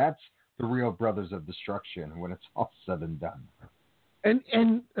tag team. That's the real Brothers of Destruction when it's all said and done.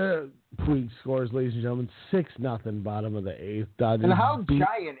 And Puig scores, ladies and gentlemen, 6-0, bottom of the 8th. Dodgers and how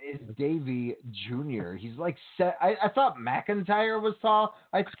giant is Davey Jr.? He's like I thought McIntyre was tall.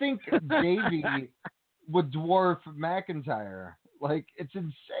 I think Davey would dwarf McIntyre. Like, it's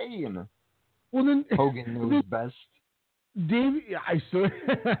insane. Well, then Hogan knows best. Davey, I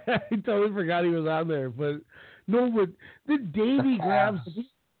totally forgot he was on there, but then Davey grabs.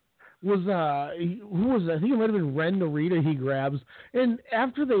 Who was that? I think it might have been Ren Narita he grabs. And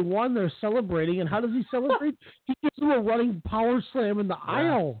after they won, they're celebrating. And how does he celebrate? He gives them a running power slam in the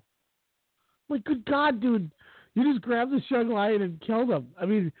aisle. Like, good God, dude. You just grabbed this young lion and killed him. I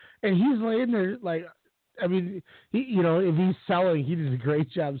mean, and he's laying there like, I mean, if he's selling, he did a great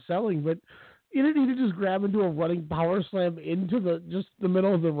job selling. But you didn't need to just grab him to a running power slam into the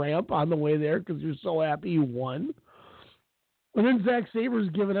middle of the ramp on the way there because you're so happy you won. And then Zack Saber's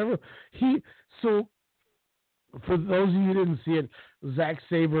given so for those of you who didn't see it, Zack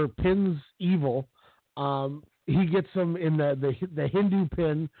Sabre pins Evil. He gets him in the Hindu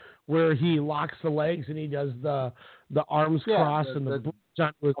pin where he locks the legs and he does the arms cross and the bridge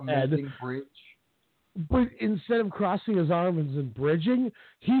onto his head. Bridge. But instead of crossing his arms and bridging,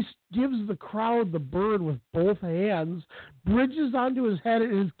 he gives the crowd the bird with both hands, bridges onto his head,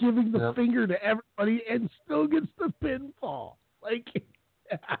 and is giving the finger to everybody and still gets the pinfall. Like,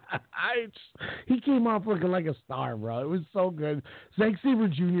 he came off looking like a star, bro. It was so good. Zack Sabre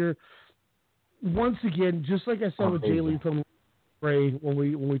Jr., once again, just like I said with Jay Lethal Ray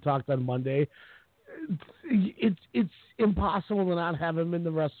when we talked on Monday, it's impossible to not have him in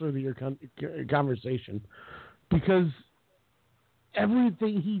the Wrestler of the Year conversation because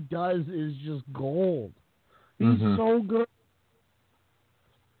everything he does is just gold. He's so good.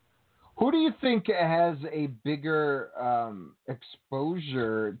 Who do you think has a bigger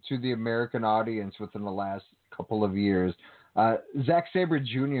exposure to the American audience within the last couple of years? Zack Sabre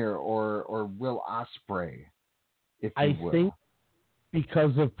Jr. or Will Ospreay, if you will? I think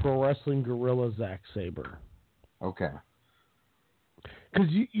because of Pro Wrestling Guerrilla Zack Sabre. Okay. Because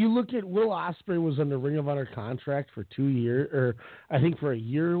you look at Will Ospreay was under Ring of Honor contract for 2 years, or I think for a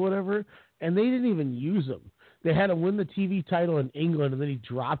year or whatever, and they didn't even use him. They had him win the TV title in England, and then he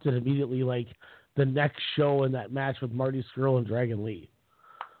dropped it immediately, like the next show in that match with Marty Scurll and Dragon Lee.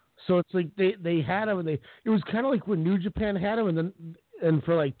 So it's like they had him, and it was kind of like when New Japan had him, and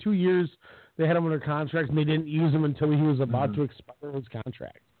for like 2 years they had him under contract, and they didn't use him until he was about to expire his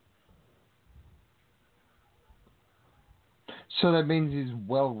contract. So that means he's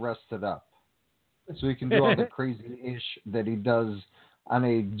well rested up, so he can do all the crazy ish that he does on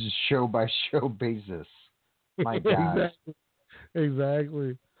a show by show basis. My God.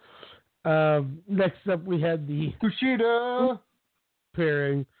 Exactly. Next up, we had the Kushida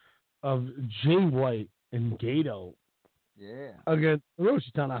pairing of Jay White and Gato. Yeah. Against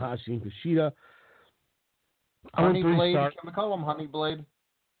Hiroshi Tanahashi and Kushida. Honeyblade. Can we call him Honeyblade?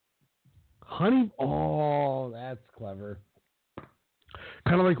 Oh, that's clever.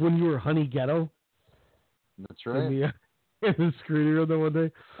 Kind of like when you were Honey Ghetto. That's right. In the screening room the one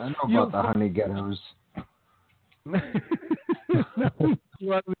day. I know about the Honey Ghettos. Nothing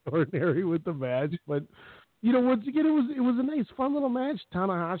out of the ordinary with the match, but once again, it was a nice, fun little match.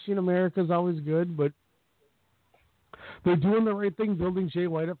 Tanahashi in America is always good, but they're doing the right thing, building Jay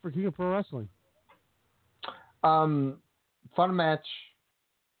White up for King of Pro Wrestling. Fun match.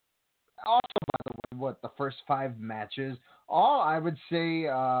 Also, by the way, the first 5 matches, all I would say,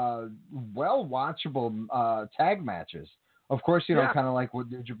 well watchable tag matches. Of course, kind of like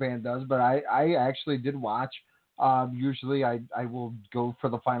what New Japan does, but I actually did watch. Usually I will go for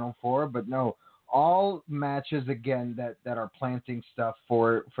the Final 4, but no, all matches again that are planting stuff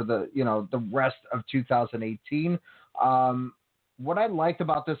for the the rest of 2018. What I liked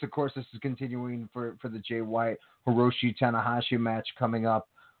about this, of course, this is continuing for the Jay White Hiroshi Tanahashi match coming up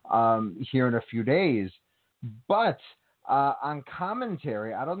here in a few days. But on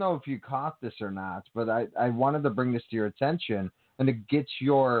commentary, I don't know if you caught this or not, but I wanted to bring this to your attention and to get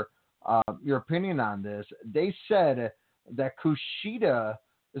your opinion on this. They said that Kushida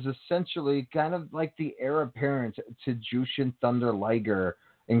is essentially kind of like the heir apparent to Jushin Thunder Liger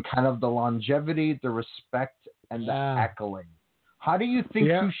in kind of the longevity, the respect, and the accolade. How do you think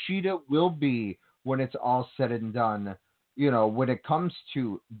Kushida will be when it's all said and done? When it comes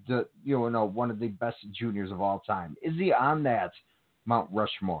to the one of the best juniors of all time, is he on that Mount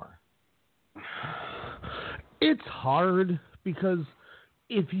Rushmore? It's hard because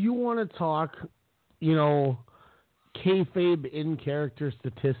if you want to talk, kayfabe in character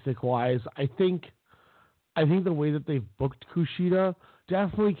statistic wise, I think the way that they've booked Kushida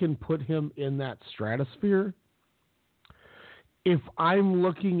definitely can put him in that stratosphere. If I'm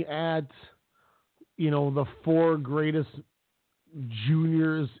looking at, the 4 greatest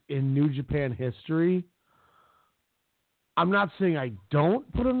juniors in New Japan history, I'm not saying I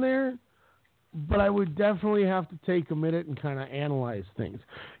don't put him there, but I would definitely have to take a minute and kind of analyze things.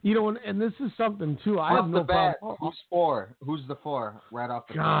 And this is something, too. I have no problem. Who's 4? Who's the 4 right off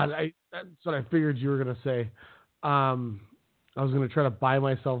the God, that's what I figured you were going to say. I was going to try to buy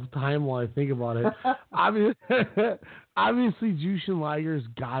myself time while I think about it. Obviously, Jushin Liger's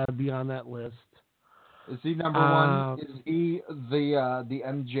got to be on that list. Is he number 1? Is he the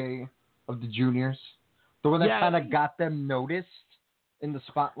MJ of the juniors? The one that kind of got them noticed in the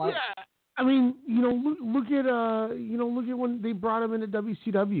spotlight? Yeah. I mean, look at when they brought him into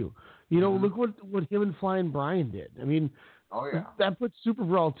WCW. Look what him and Flying Brian did. I mean, that put Super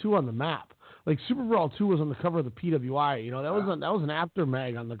Brawl 2 on the map. Like Super Brawl 2 was on the cover of the PWI. That was an after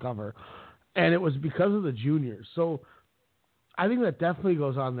mag on the cover, and it was because of the juniors. So I think that definitely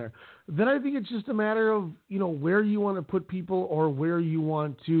goes on there. Then I think it's just a matter of where you want to put people or where you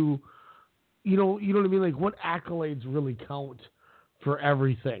want to, you know what I mean? Like what accolades really count for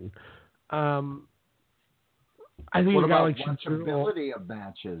everything. I think what about like watchability of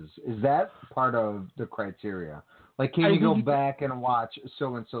matches? Is that part of the criteria? Like, can you go back and watch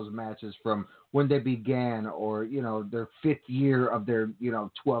so-and-so's matches from when they began or, their 5th year of their,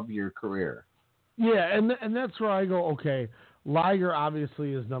 12-year career? Yeah, and that's where I go, okay, Liger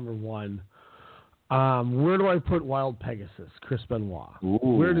obviously is number 1. Where do I put Wild Pegasus, Chris Benoit? Ooh.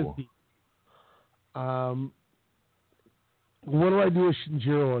 Where does he... what do I do with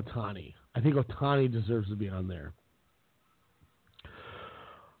Shinjiro Otani? I think Otani deserves to be on there.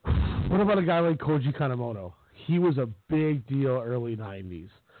 What about a guy like Koji Kanemoto? He was a big deal early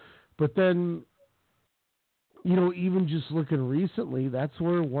 90s. But then, even just looking recently, that's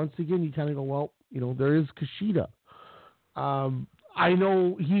where, once again, you kind of go, well, there is Kushida. I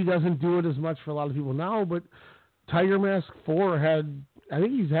know he doesn't do it as much for a lot of people now, but Tiger Mask 4 I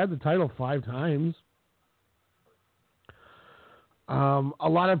think he's had the title 5 times. A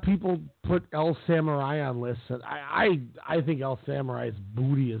lot of people put El Samurai on lists, and I think El Samurai is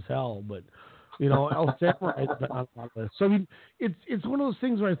booty as hell, but El Samurai is on a lot of lists. So I mean, it's one of those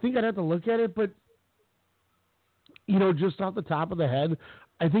things where I think I'd have to look at it, but just off the top of the head,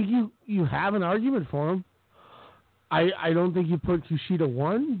 I think you have an argument for him. I don't think you put Kushida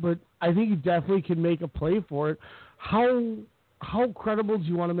 1, but I think you definitely can make a play for it. How credible do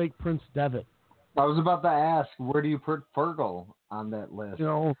you want to make Prince Devitt? I was about to ask, where do you put Fergal on that list?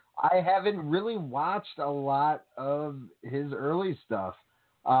 I haven't really watched a lot of his early stuff,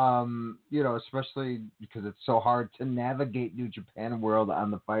 especially because it's so hard to navigate New Japan World on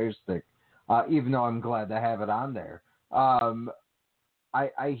the Fire Stick, even though I'm glad to have it on there.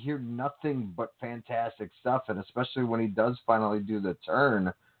 I hear nothing but fantastic stuff, and especially when he does finally do the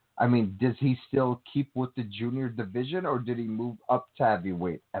turn. I mean, does he still keep with the junior division, or did he move up to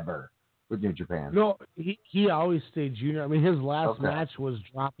heavyweight ever with New Japan? No, he always stayed junior. I mean, his last match was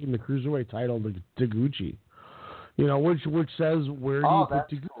dropping the cruiserweight title to Taguchi. Which says where do you put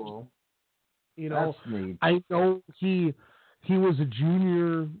Taguchi? Cool. That's neat. I know he he was a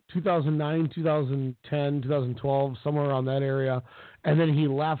junior 2009, 2010, 2012, somewhere around that area. And then he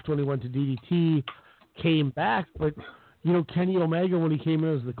left when he went to DDT, came back. But, you know, Kenny Omega, when he came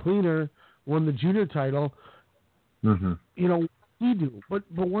in as the cleaner, won the junior title. Mm-hmm. You know, he do. But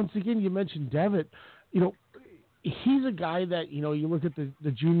once again, you mentioned Devitt. You know, he's a guy that, you know, you look at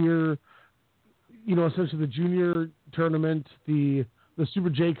the junior, you know, essentially the junior tournament, the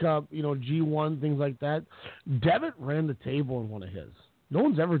Super J Cup, you know, G1, things like that. Devitt ran the table in one of his. No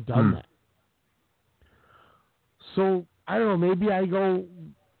one's ever done that. So, I don't know, maybe I go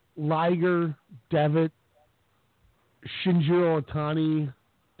Liger, Devitt, Shinjiro Otani,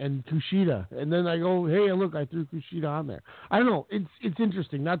 and Kushida. And then I go, hey, look, I threw Kushida on there. I don't know. It's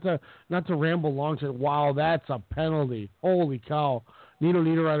interesting. Not to ramble long to, wow, that's a penalty. Holy cow. Nino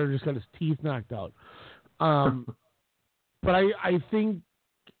Niederreiter just got his teeth knocked out. But I think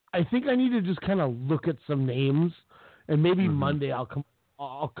I need to just kind of look at some names, and maybe Monday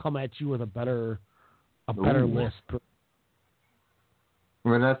I'll come at you with a better list. I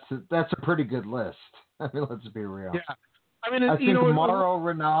mean, that's a pretty good list. I mean, let's be real. Yeah, I mean, I think Mauro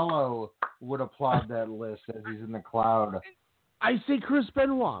Ranallo would applaud that list as he's in the cloud. I say Chris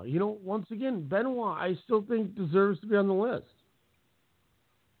Benoit. You know, once again, Benoit I still think deserves to be on the list.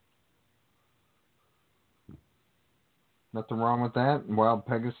 Nothing wrong with that. Wild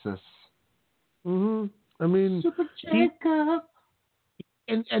Pegasus. I mean, Super Jacob.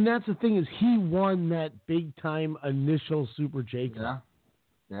 And that's the thing is he won that big time initial Super Jacob.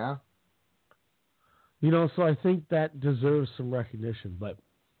 Yeah. You know, so I think that deserves some recognition. But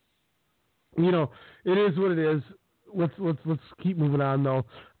you know, it is what it is. Let's keep moving on though.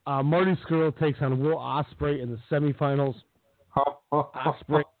 Marty Scurll takes on Will Ospreay in the semifinals.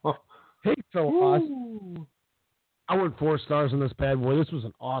 Ospreay. Hey, so I went 4 stars on this bad boy. This was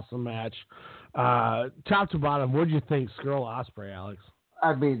an awesome match. Top to bottom, what did you think, Scurll Ospreay, Alex?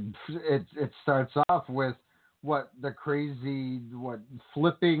 I mean, it starts off with the crazy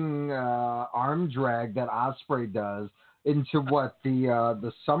flipping arm drag that Ospreay does into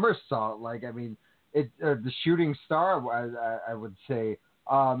the somersault. Like, I mean, the shooting star, I would say.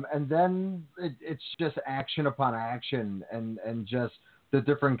 And then it's just action upon action and just the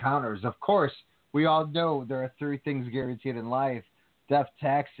different counters. Of course, we all know there are 3 things guaranteed in life: death,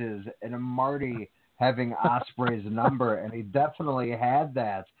 taxes, and Marty having Ospreay's number, and he definitely had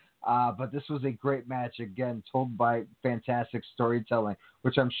that. But this was a great match, again, told by fantastic storytelling,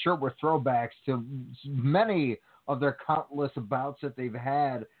 which I'm sure were throwbacks to many of their countless bouts that they've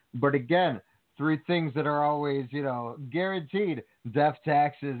had. But again, 3 things that are always, you know, guaranteed: death,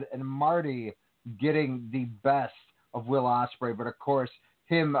 taxes, and Marty getting the best of Will Ospreay. But of course,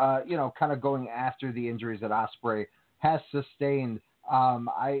 him, you know, kind of going after the injuries that Ospreay has sustained.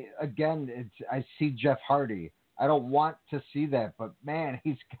 I see Jeff Hardy. I don't want to see that, but man,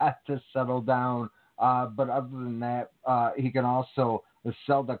 he's got to settle down. But other than that, he can also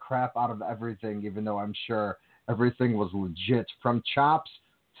sell the crap out of everything, even though I'm sure everything was legit, from chops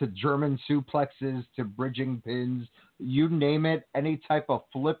to German suplexes to bridging pins, you name it, any type of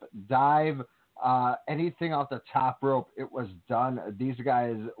flip dive, anything off the top rope, it was done. These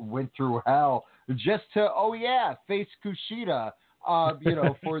guys went through hell just to, face Kushida, you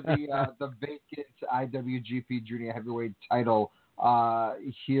know, for the vacant IWGP Junior Heavyweight title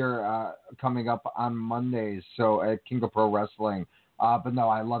here coming up on Mondays. So at King of Pro Wrestling. But no,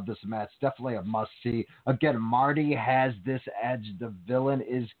 I love this match. Definitely a must-see. Again, Marty has this edge. The villain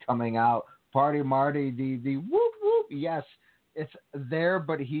is coming out. Party Marty, the whoop whoop. Yes, it's there,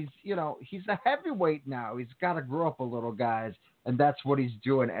 but he's a heavyweight now. He's got to grow up a little, guys, and that's what he's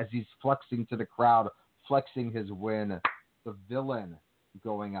doing as he's flexing to the crowd, flexing his win. The villain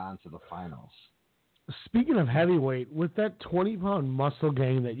going on to the finals. Speaking of heavyweight, with that 20-pound muscle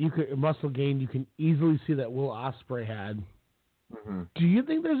gain you can easily see that Will Ospreay had. Mm-hmm. Do you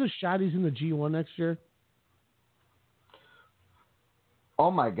think there's a shot he's in the G1 next year?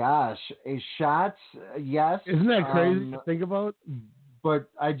 Oh my gosh, a shot? Yes. Isn't that crazy to think about? But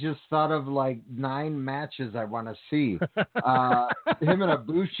I just thought of like 9 matches I want to see. Him and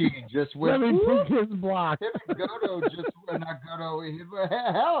Ibushi just went. Let me pick his block. Him and Goto not Goto.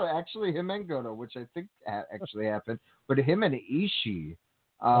 Hell, actually, him and Goto, which I think actually happened. But him and Ishii,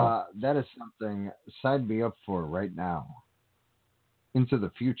 that is something. Sign me up for right now. Into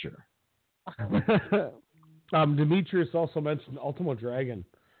the future. Demetrius also mentioned Ultimo Dragon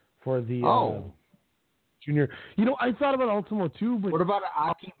for the junior. You know, I thought about Ultimo too, but what about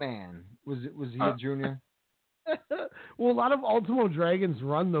Aki Man? Was he a junior? Well, a lot of Ultimo Dragon's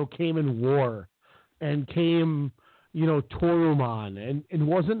run though came in War, and came, you know, Torumon, and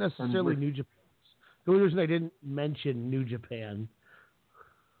wasn't necessarily New Japan. The only reason I didn't mention New Japan.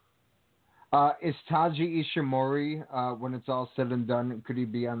 Is Taji Ishimori, when it's all said and done, could he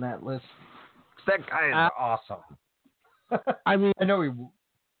be on that list? 'Cause that guy is awesome. I mean, I know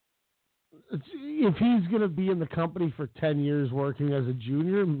if he's going to be in the company for 10 years working as a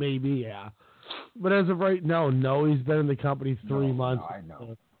junior, maybe, yeah. But as of right now, no, he's been in the company 3 months. I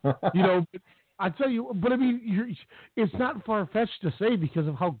know. But I tell you, but I mean, it's not far-fetched to say because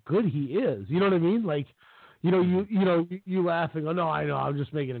of how good he is. You know what I mean? Like, you laughing, oh, no, I know, I'm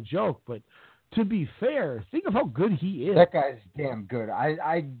just making a joke. But to be fair, think of how good he is. That guy's damn good.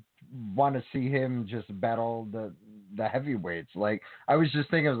 I want to see him just battle the heavyweights. Like, I was just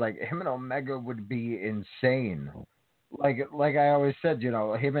thinking, like, him and Omega would be insane. Like I always said,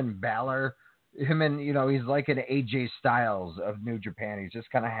 him and Balor, him and, he's like an AJ Styles of New Japan. He just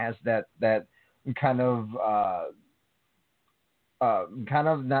kind of has that kind of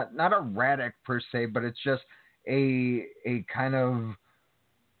not erratic per se, but it's just a kind of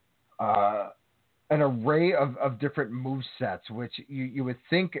an array of different move sets, which you would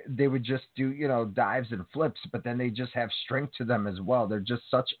think they would just do, dives and flips, but then they just have strength to them as well. They're just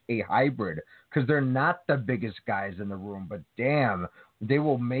such a hybrid because they're not the biggest guys in the room, but damn, they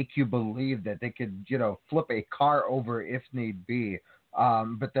will make you believe that they could, flip a car over if need be,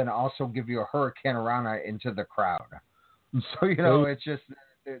 but then also give you a hurricane rana into the crowd. So, it's just,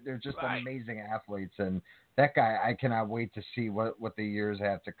 they're just amazing athletes. And that guy, I cannot wait to see what the years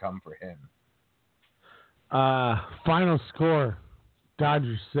have to come for him. Final score,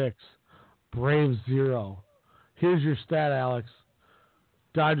 Dodgers 6, Braves 0. Here's your stat, Alex.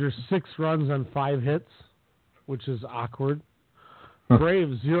 Dodgers 6 runs on 5 hits, which is awkward.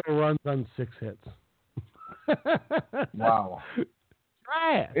 Braves 0 runs on 6 hits. Wow.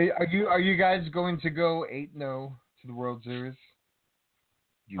 Right. Are you guys going to go 8-0 to the World Series?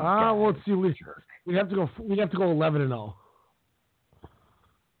 Let's see. We have to go 11-0.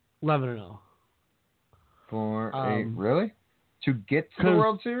 11-0. For really? To get to the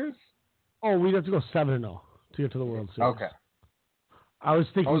World Series? Oh, we'd have to go 7-0 to get to the World Series. Okay. I was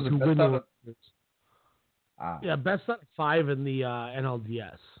thinking to win the World Series. Yeah, best out of 5 in the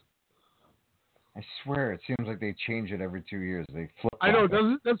NLDS. I swear, it seems like they change it every 2 years. They flip. I know.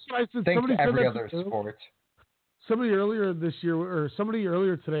 That's why I said Thanks somebody to every said other sport. Somebody earlier this year, or somebody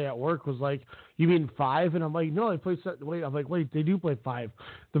earlier today at work was like, "You mean 5?" And I'm like, "No, they play 7." Wait, I'm like, "Wait, they do play 5."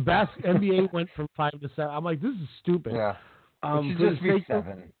 The NBA went from 5 to 7. I'm like, "This is stupid." Yeah. It should just be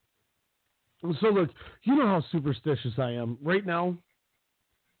 7. So look, you know how superstitious I am. Right now,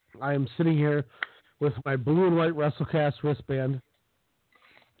 I am sitting here with my blue and white WrestleCast wristband.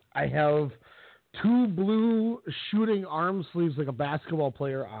 I have 2 blue shooting arm sleeves like a basketball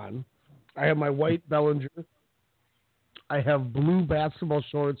player on. I have my white Bellinger. I have blue basketball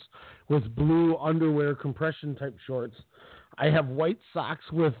shorts with blue underwear compression type shorts. I have white socks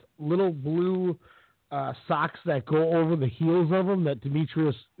with little blue socks that go over the heels of them that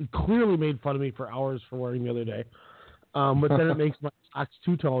Demetrius clearly made fun of me for hours for wearing the other day. But then it makes my socks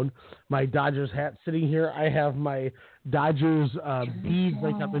two-tone. My Dodgers hat sitting here. I have my Dodgers beads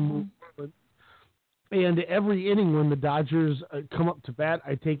like I've been moving. And every inning when the Dodgers come up to bat,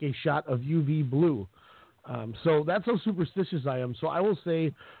 I take a shot of UV blue. So that's how superstitious I am. So I will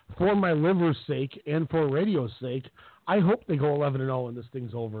say, for my liver's sake and for radio's sake, I hope they go 11-0 and this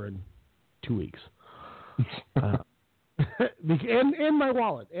thing's over in 2 weeks. And my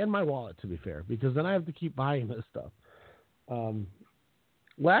wallet, to be fair, because then I have to keep buying this stuff.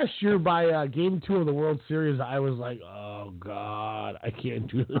 Last year, by Game 2 of the World Series, I was like, "Oh God, I can't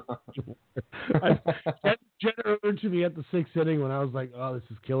do this anymore." Jenna urged to me at the 6th inning when I was like, "Oh, this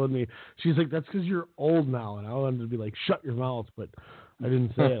is killing me." She's like, "That's because you're old now," and I wanted to be like, "Shut your mouth," but I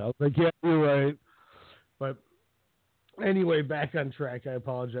didn't say it. I was like, "Yeah, you're right." But anyway, back on track. I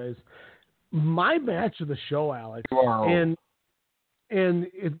apologize. My match of the show, Alex, and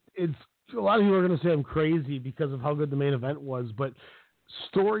it's a lot of people are going to say I'm crazy because of how good the main event was, but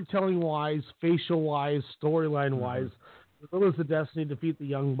storytelling-wise, facial-wise, storyline-wise, the Gorillas of Destiny defeat the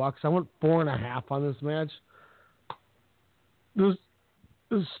Young Bucks. I went 4.5 on this match. The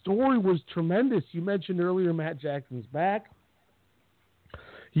story was tremendous. You mentioned earlier Matt Jackson's back.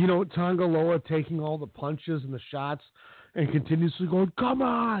 Tonga Loa taking all the punches and the shots and continuously going, "Come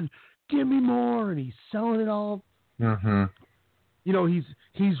on, give me more," and he's selling it all. Mm-hmm.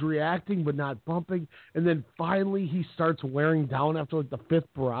 He's reacting but not bumping, and then finally he starts wearing down after like the 5th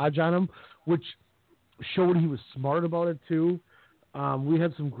barrage on him, which showed he was smart about it too. We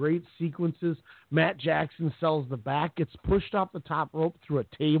had some great sequences. Matt Jackson sells the back, gets pushed off the top rope through a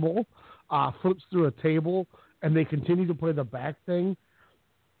table, flips through a table, and they continue to play the back thing.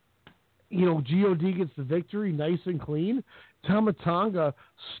 God gets the victory, nice and clean. Tama Tonga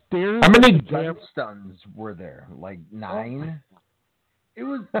stares. How many at the gun stuns were there? Like 9? It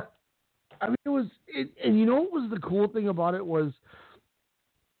was. I mean, it was. And you know what was the cool thing about it was,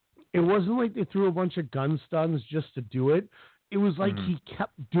 it wasn't like they threw a bunch of gun stuns just to do it. It was like he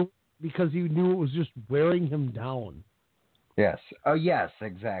kept doing it because he knew it was just wearing him down. Yes. Oh, yes,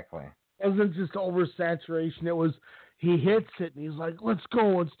 exactly. It wasn't just oversaturation. It was he hits it and he's like, let's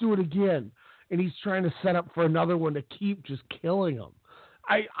go, let's do it again. And he's trying to set up for another one to keep just killing him.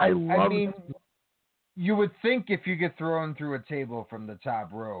 I love it. You would think if you get thrown through a table from the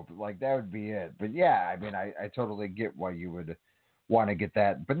top rope, like that would be it. But yeah, I mean, I totally get why you would want to get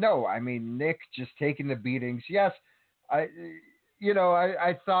that. But no, I mean, Nick just taking the beatings. Yes, I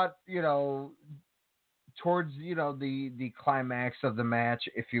thought, towards, the climax of the match,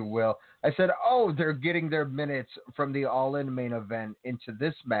 if you will, I said, oh, they're getting their minutes from the All-In main event into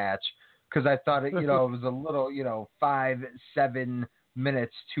this match, because I thought it was a little, 5-7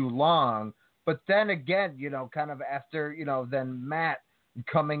 minutes too long. But then again, kind of after, then Matt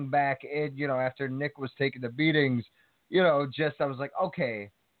coming back in, after Nick was taking the beatings, I was like,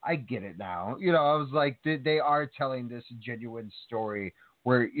 okay, I get it now. I was like, they are telling this genuine story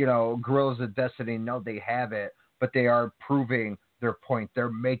where, Guerrillas of Destiny know they have it, but they are proving their point.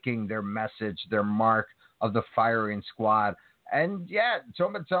 They're making their message, their mark of the firing squad. And yeah,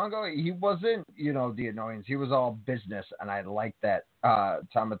 Tama Tonga, he wasn't, the annoyance. He was all business, and I like that.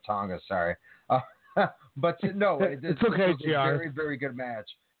 Tama Tonga, sorry. But no, it's okay, was a very, very good match.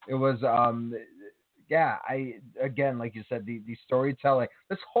 It was, again, like you said, the storytelling,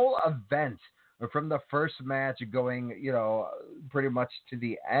 this whole event from the first match going, pretty much to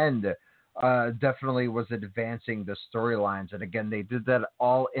the end, definitely was advancing the storylines. And again, they did that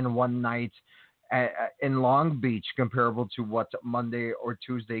all in one night in Long Beach, comparable to what Monday or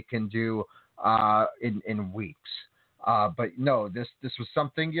Tuesday can do in weeks. But no, this was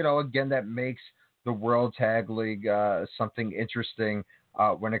something, again, that makes the World Tag League something interesting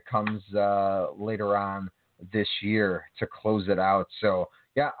when it comes later on this year to close it out. So,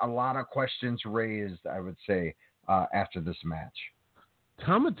 yeah, a lot of questions raised, I would say, after this match.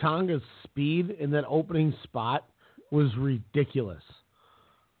 Tama Tonga's speed in that opening spot was ridiculous.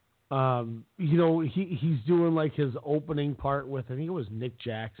 He's doing like his opening part with, I think it was Nick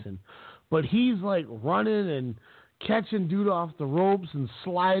Jackson, but he's like running and catching dude off the ropes and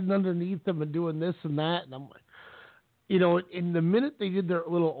sliding underneath them and doing this and that. And I'm like, in the minute they did their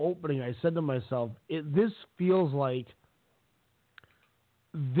little opening, I said to myself, this feels like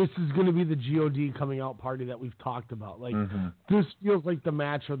this is going to be the God coming out party that we've talked about. Like, this feels like the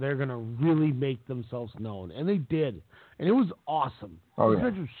match where they're going to really make themselves known. And they did. And it was awesome. Oh, this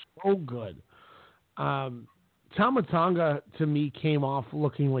match was so good. Tama Tonga, to me, came off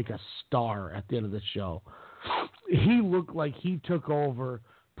looking like a star at the end of the show. He looked like he took over,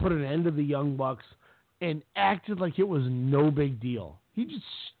 put an end to the Young Bucks, and acted like it was no big deal. He just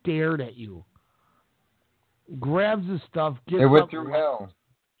stared at you, grabs his stuff, gets they went up, through hell.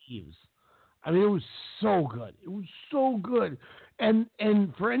 Leaves. I mean, it was so good. It was so good. And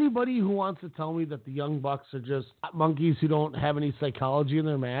for anybody who wants to tell me that the Young Bucks are just monkeys who don't have any psychology in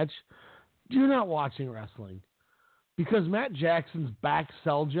their match, you're not watching wrestling. Because Matt Jackson's back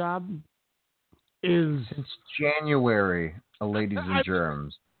sell job is since January, ladies and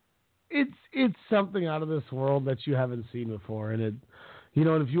germs. It's something out of this world that you haven't seen before, and and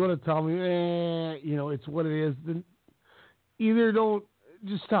if you want to tell me, it's what it is, then either don't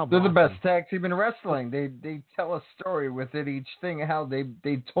just stop. They're watching. the best tag team in wrestling. They tell a story within each thing. How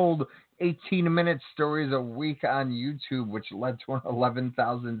they told 18-minute stories a week on YouTube, which led to an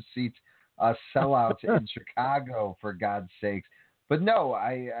 11,000 seat sellout in Chicago, for God's sakes. But no,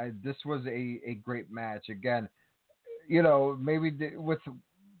 this was a great match. Again, maybe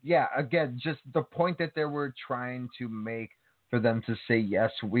again, just the point that they were trying to make for them to say,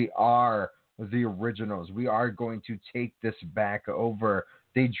 yes, we are the originals. We are going to take this back over.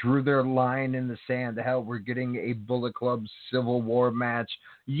 They drew their line in the sand. Hell, we're getting a Bullet Club Civil War match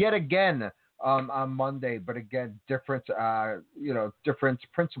yet again on Monday. But again, different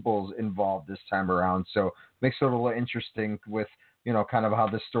principles involved this time around. So makes it a little interesting with, kind of how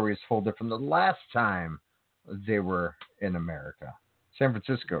this story is folded from the last time they were in America. San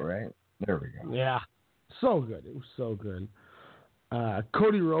Francisco, right? There we go. Yeah. So good. It was so good.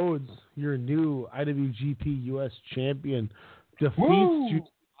 Cody Rhodes, your new IWGP US champion, defeats Juice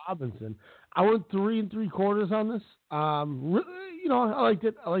Robinson. I went 3 3/4 on this. I liked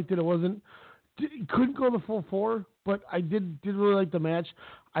it. It couldn't go the full 4, but I did really like the match.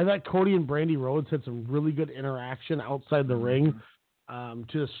 I thought Cody and Brandy Rhodes had some really good interaction outside the ring.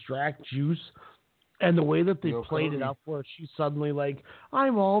 to distract Juice, and the way that they played it up where she's suddenly like,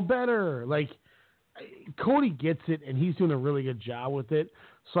 I'm all better. Like, Cody gets it, and he's doing a really good job with it.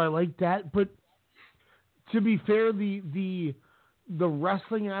 So I like that. But to be fair, the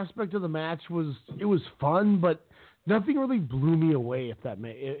wrestling aspect of the match was fun, but nothing really blew me away.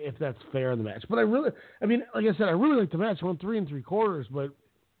 If that's fair in the match. But like I said, I really liked the match. I went 3 3/4, but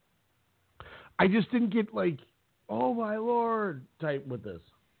I just didn't get like, oh my Lord type with this.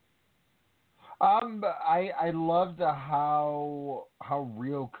 I loved how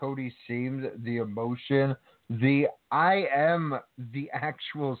real Cody seemed, the emotion, I am the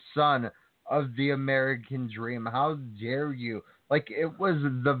actual son of the American dream. How dare you? Like, it was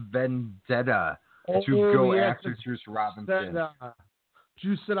the vendetta to go after Juice Robinson.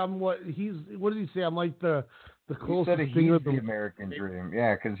 Juice said, what did he say? I'm like the closest he said thing he's the American dream.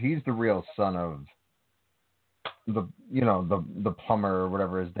 Yeah, because he's the real son of the plumber or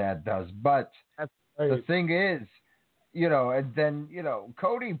whatever his dad does. But the thing is, and then,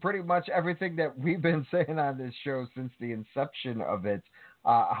 Cody, pretty much everything that we've been saying on this show since the inception of it,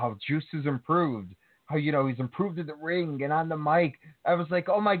 how Juice has improved, how, he's improved in the ring and on the mic. I was like,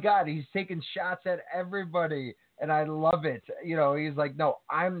 oh my God, he's taking shots at everybody. And I love it. He's like, no,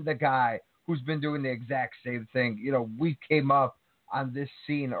 I'm the guy who's been doing the exact same thing. We came up on this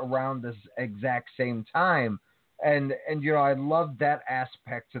scene around this exact same time. And I love that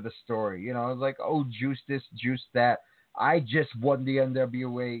aspect to the story. I was like, oh, Juice this, Juice that. I just won the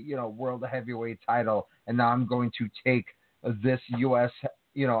NWA, World Heavyweight title, and now I'm going to take this U.S.,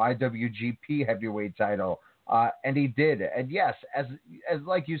 IWGP Heavyweight title. And he did. And yes, as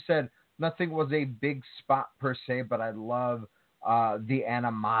like you said, nothing was a big spot per se, but I love the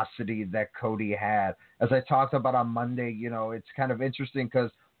animosity that Cody had. As I talked about on Monday, it's kind of interesting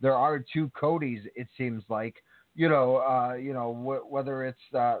because there are 2 Codys, it seems like. Whether it's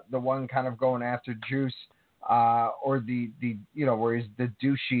the one kind of going after Juice, or the where he's the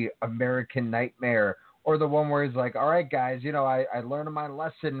douchey American nightmare, or the one where he's like, all right, guys, I learned my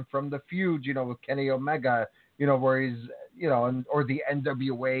lesson from the feud, with Kenny Omega, where he's, or the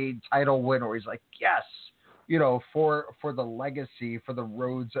NWA title win, where he's like, yes, for the legacy, for the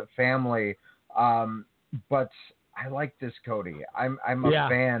Rhodes family. But I like this Cody. I'm a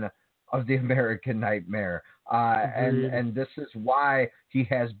fan of the American Nightmare. And this is why he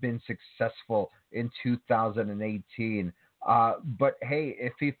has been successful in 2018. But hey,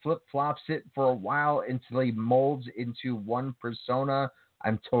 if he flip-flops it for a while until he molds into one persona,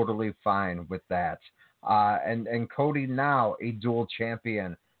 I'm totally fine with that. And Cody now a dual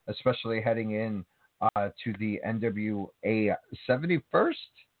champion, especially heading in to the NWA 71st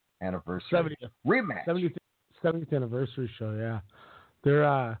anniversary rematch. 70th anniversary show, yeah.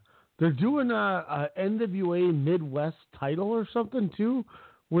 They're doing a NWA Midwest title or something too,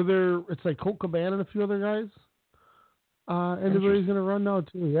 where it's like Colt Cabana and a few other guys. NWA's gonna run now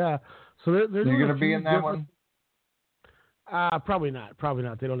too, yeah. So they're going to be in that one. Probably not.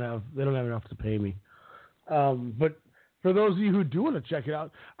 They don't have enough to pay me. But for those of you who do want to check it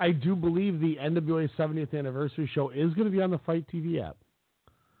out, I do believe the NWA 70th anniversary show is going to be on the Fight TV app,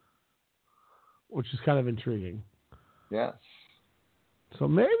 which is kind of intriguing. Yes. So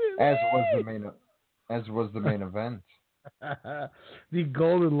maybe as was the main event. The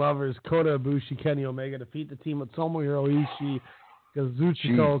Golden Lovers, Kota Ibushi, Kenny Omega defeat the team with Tomohiro Ishii,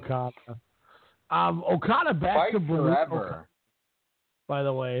 Kazuchika Okada. Okada back to forever. By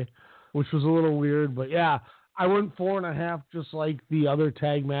the way, which was a little weird, but yeah, I went 4.5, just like the other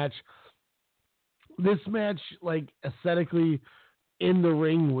tag match. This match, like aesthetically, in the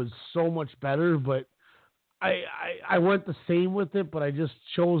ring was so much better, but I went the same with it, but I just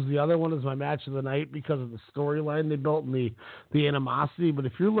chose the other one as my match of the night because of the storyline they built and the animosity. But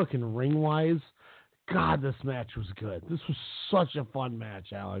if you're looking ring-wise, God, this match was good. This was such a fun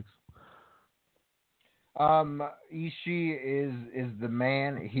match, Alex. Ishii is the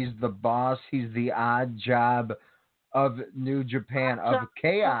man. He's the boss. He's the odd job of New Japan, of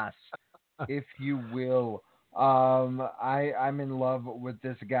chaos, if you will. I'm in love with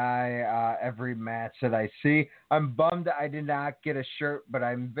this guy every match that I see. I'm bummed I did not get a shirt, but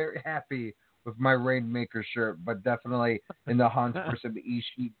I'm very happy with my Rainmaker shirt, but definitely in the hunt for some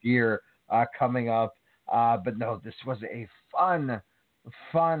Ishii gear coming up. But no, this was a fun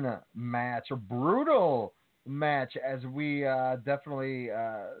match, a brutal match, as we definitely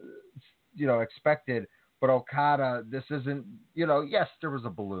expected. But Okada, this isn't, yes, there was a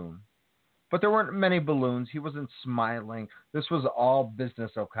balloon, but there weren't many balloons. He wasn't smiling. This was all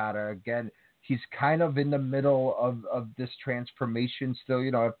business, Okada. Again, he's kind of in the middle of this transformation still.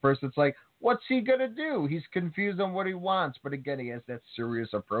 At first it's like, what's he going to do? He's confused on what he wants. But again, he has that serious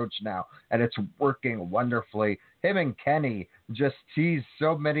approach now, and it's working wonderfully. Him and Kenny just tease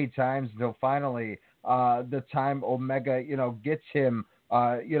so many times until finally the time Omega, gets him.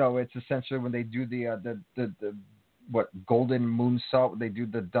 It's essentially when they do the golden moonsault. They do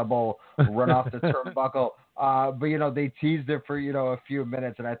the double run off the turnbuckle. But they teased it for a few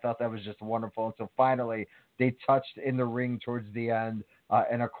minutes, and I thought that was just wonderful. And so finally, they touched in the ring towards the end,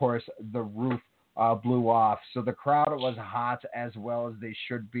 and of course the roof blew off. So the crowd was hot as well as they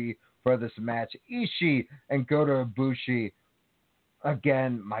should be for this match. Ishii and Kota Ibushi.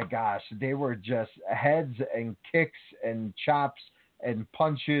 Again, my gosh, they were just heads and kicks and chops and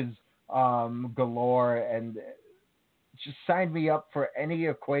punches galore, and just sign me up for any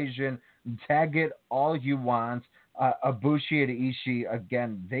equation. Tag it all you want. Ibushi and Ishii,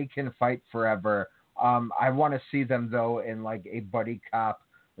 again, they can fight forever. I want to see them, though, in like a buddy cop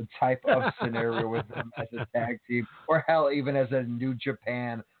type of scenario with them as a tag team, or hell, even as a New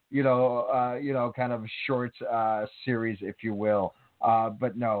Japan, kind of short series, if you will.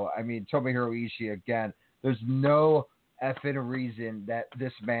 But no, I mean, Tomohiro Ishii, again, there's no effing reason that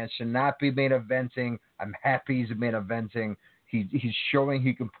this man should not be main eventing. I'm happy he's main eventing. He's showing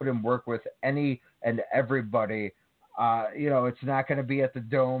he can put in work with any and everybody. It's not going to be at the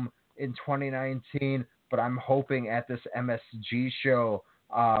Dome in 2019, but I'm hoping at this MSG show,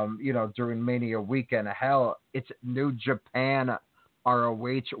 during Mania weekend. Hell, it's New Japan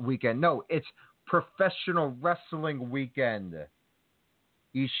ROH weekend. No, it's Professional Wrestling weekend.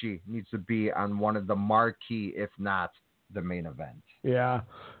 Ishii needs to be on one of the marquee, if not the main event. Yeah.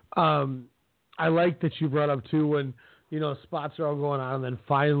 I like that you brought up, too, when, spots are all going on, and then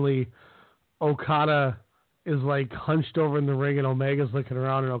finally Okada is, like, hunched over in the ring, and Omega's looking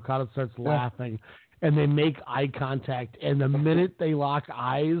around, and Okada starts laughing, and they make eye contact, and the minute they lock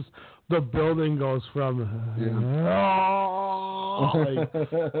eyes, the building goes from,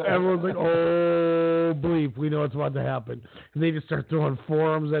 everyone's like, oh, bleep, we know what's about to happen. And they just start throwing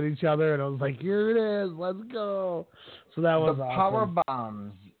forearms at each other, and I was like, here it is, let's go. So that was the awesome. Power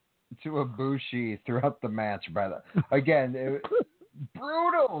bombs to Ibushi throughout the match, again,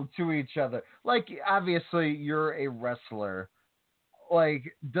 brutal to each other. Like, obviously, you're a wrestler.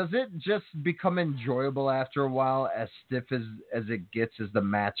 Like, does it just become enjoyable after a while, as stiff as it gets as the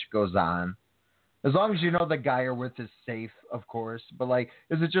match goes on? As long as you know the guy you're with is safe, of course. But, like,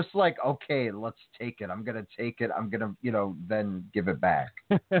 is it just like, okay, let's take it. I'm going to take it. I'm going to, then give it back.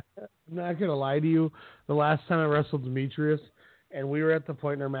 I'm not going to lie to you. The last time I wrestled Demetrius, and we were at the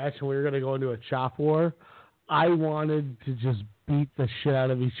point in our match, and we were going to go into a chop war, I wanted to just beat the shit out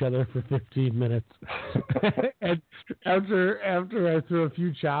of each other for 15 minutes. And after I threw a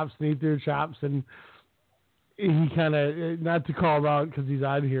few chops, and he threw chops, and he kind of, not to call him out because he's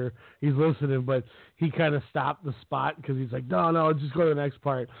on here, he's listening, but he kind of stopped the spot because he's like, no, just go to the next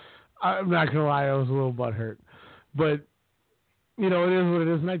part. I'm not going to lie, I was a little butthurt. But, it is what it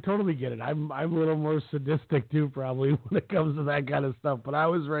is, and I totally get it. I'm a little more sadistic, too, probably, when it comes to that kind of stuff. But I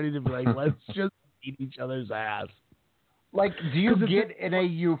was ready to be like, let's just beat each other's ass. Like, do you get in a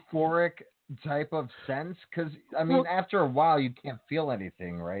euphoric type of sense? Because, I mean, after a while, you can't feel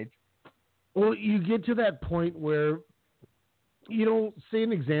anything, right? Well, you get to that point where, say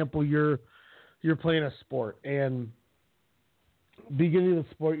an example, you're playing a sport, and beginning of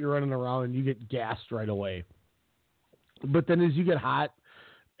the sport, you're running around, and you get gassed right away. But then as you get hot,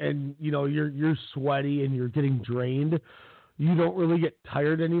 and, you're sweaty, and you're getting drained, you don't really get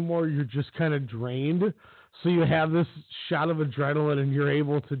tired anymore. You're just kind of drained. So you have this shot of adrenaline, and you're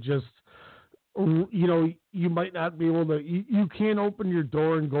able to just, you might not be able to, you can't open your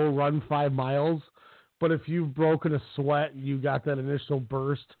door and go run 5 miles, but if you've broken a sweat and you got that initial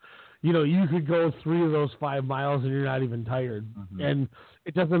burst, you could go 3 of those 5 miles and you're not even tired. Mm-hmm. And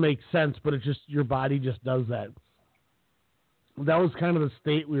it doesn't make sense, but it just, your body just does that. That was kind of the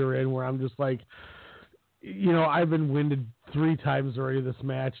state we were in, where I'm just like, I've been winded 3 times already this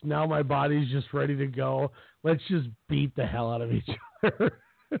match. Now my body's just ready to go. Let's just beat the hell out of each other.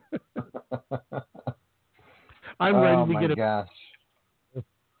 I'm ready to get it. Oh my gosh.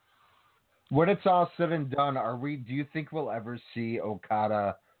 When it's all said and done, do you think we'll ever see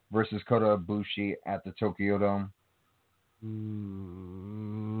Okada versus Kota Ibushi at the Tokyo Dome?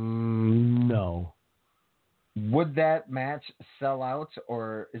 No. Would that match sell out,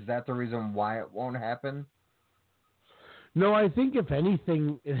 or is that the reason why it won't happen? No, I think if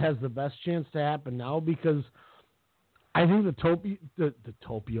anything, it has the best chance to happen now, because I think the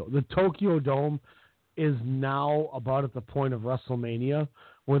Tokyo Dome is now about at the point of WrestleMania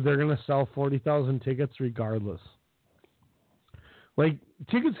where they're going to sell 40,000 tickets regardless. Like,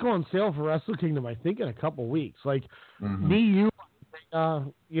 tickets go on sale for Wrestle Kingdom, I think, in a couple weeks. Like, me, you,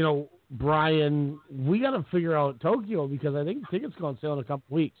 Brian, we got to figure out Tokyo because I think tickets go on sale in a couple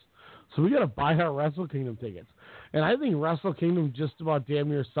weeks. So we got to buy our Wrestle Kingdom tickets. And I think Wrestle Kingdom just about damn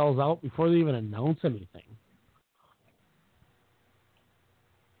near sells out before they even announce anything.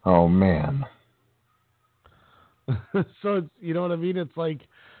 Oh, man. So, it's, you know what I mean? It's like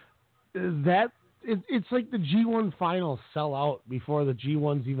that. It's like the G1 finals sell out before the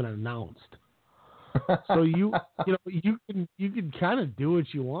G1's even announced. So you can kind of do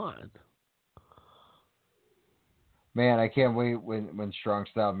what you want. Man, I can't wait when Strong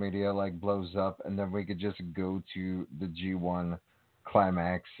Style Media blows up, and then we could just go to the G1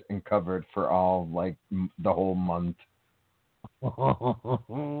 climax and cover it for all the whole month.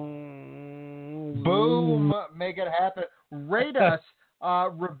 Boom! Make it happen. Rate us.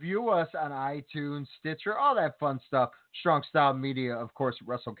 Review us on iTunes, Stitcher, all that fun stuff. Strong Style Media, of course,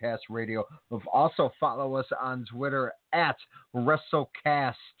 WrestleCast Radio. Also follow us on Twitter at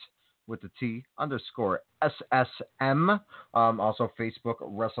WrestleCast with the T _SSM. Also Facebook,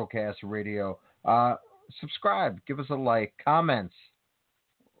 WrestleCast Radio. Subscribe, give us a like, comments.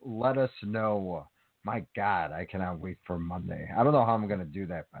 Let us know. My God, I cannot wait for Monday. I don't know how I'm going to do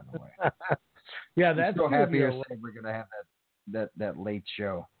that, by the way. Yeah, that's so happy you're saying we're going to have that late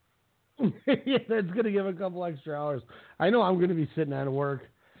show. Yeah, that's going to give a couple extra hours. I know I'm going to be sitting at work,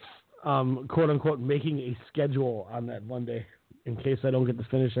 quote unquote, making a schedule on that Monday in case I don't get to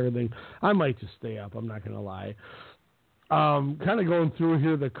finish everything. I might just stay up. I'm not going to lie. Kind of going through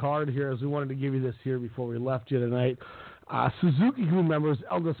here the card here as we wanted to give you this here before we left you tonight. Suzuki-gun members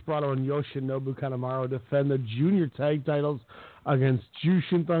El Desperado and Yoshinobu Kanemaru defend the junior tag titles against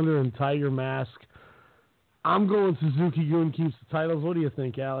Jushin Thunder and Tiger Mask. I'm going Suzuki-gun keeps the titles. What do you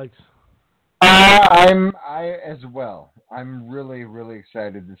think, Alex? I as well. I'm really, really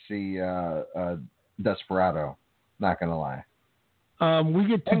excited to see Desperado. Not gonna lie. We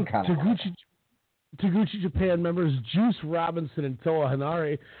get Taguchi Japan members Juice Robinson and Toa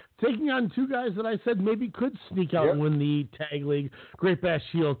Hanare taking on two guys that I said maybe could sneak out and win the tag league. Great Bash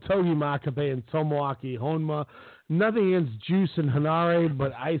Heel, Togi Makabe and Tomoaki Honma. Nothing against Juice and Hanare,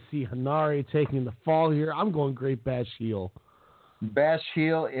 but I see Hanare taking the fall here. I'm going Great Bash Heel. Bash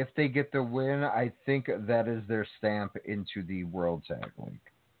Heel, if they get the win, I think that is their stamp into the World Tag League.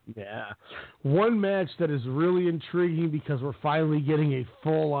 Yeah. One match that is really intriguing because we're finally getting a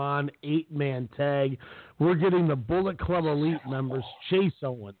full-on 8-man tag. We're getting the Bullet Club Elite members, Chase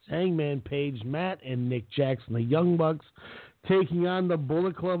Owens, Hangman Page, Matt, and Nick Jackson, the Young Bucks, taking on the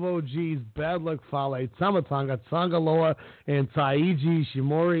Bullet Club OGs, Bad Luck Fale, Tamatanga, Tsangaloa, and Taiji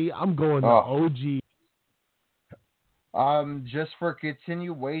Shimori. I'm going the OG. Just for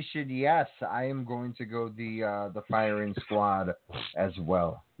continuation, yes, I am going to go the Firing Squad as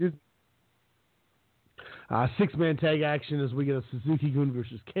well. 6-man tag action as we get a Suzuki-gun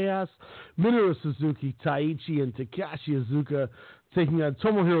versus Chaos. Minoru Suzuki, Taichi, and Takashi Iizuka taking on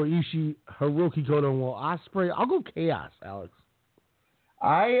Tomohiro Ishii, Hiroki Goto, and Will Ospreay. I'll go Chaos, Alex.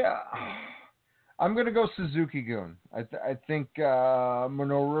 I'm going to go Suzuki-gun. I think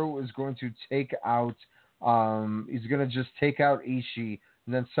Minoru is going to take out he's going to just take out Ishii,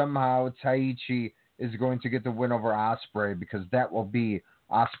 and then somehow Taichi is going to get the win over Ospreay because that will be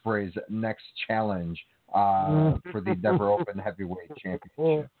Ospreay's next challenge for the Never Open Heavyweight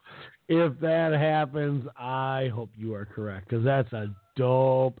Championship. If that happens, I hope you are correct because that's a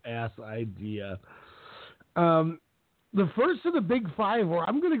dope-ass idea. The first of the big five, where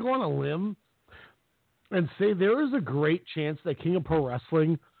I'm going to go on a limb and say there is a great chance that King of Pro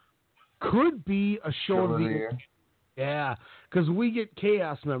Wrestling could be a show of the year. Yeah, because we get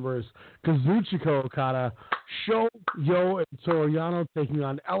Chaos members, Kazuchika Okada, Sho, Yo, and Toru Yano taking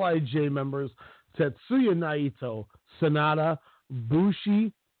on LIJ members, Tetsuya Naito, Sonata,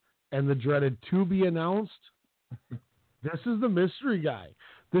 Bushi, and the dreaded to be announced. This is the mystery guy.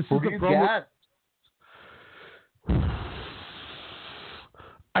 This is the promo.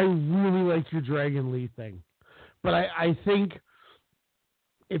 I really like your Dragon Lee thing, but I think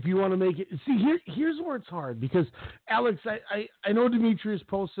if you want to make it, see, here's where it's hard because Alex, I know Demetrius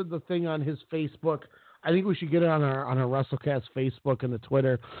posted the thing on his Facebook. I think we should get it on our WrestleCast Facebook and the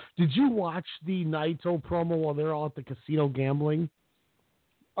Twitter. Did you watch the Naito promo while they're all at the casino gambling?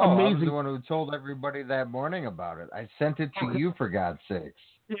 Oh, amazing. I was the one who told everybody that morning about it. I sent it to you for God's sakes.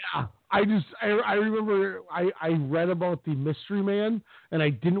 Yeah, I remember I read about the Mystery Man and I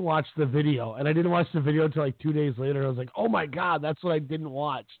didn't watch the video, and I didn't watch the video until like 2 days later. I was like, oh my God, that's what I didn't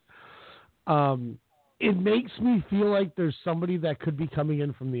watch. it makes me feel like there's somebody that could be coming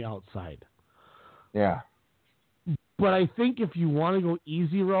in from the outside. Yeah. But I think if you want to go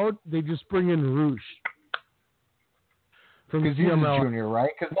easy road, they just bring in Roosh. Because he's a junior,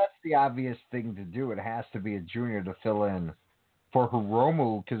 right? Because that's the obvious thing to do. It has to be a junior to fill in for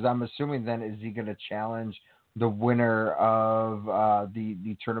Hiromu, because I'm assuming then is he going to challenge the winner of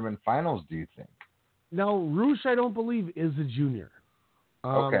the tournament finals, do you think? No, Roosh, I don't believe, is a junior.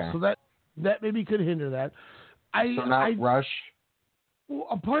 Okay. So that maybe could hinder that. So not Rush? Well,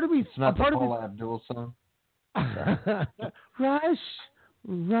 a part of me... It's not the Paula Abdul song? Rush,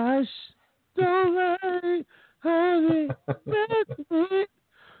 don't worry, honey.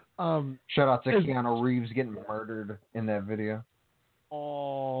 Shout out to Keanu Reeves getting murdered in that video.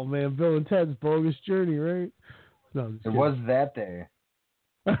 Oh, man, Bill and Ted's Bogus Journey, right? No, it was that day.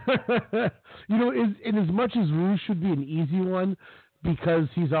 In as much as Roosh should be an easy one, because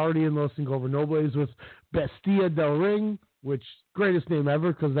he's already in Los Ingobernables with Bestia del Ring, which, greatest name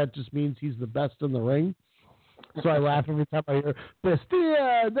ever, because that just means he's the best in the ring. So I laugh every time I hear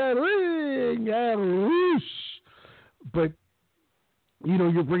Bestia del Ring and Roosh. But,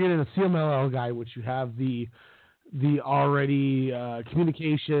 you're bringing in a CMLL guy, which you have the already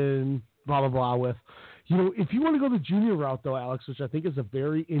communication, blah, blah, blah with. If you want to go the junior route, though, Alex, which I think is a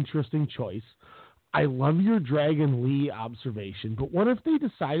very interesting choice, I love your Dragon Lee observation, but what if they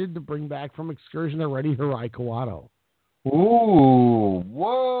decided to bring back from Excursion already Hirai Kawato? Ooh,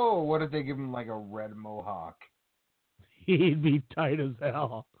 whoa. What if they give him like a red mohawk? He'd be tight as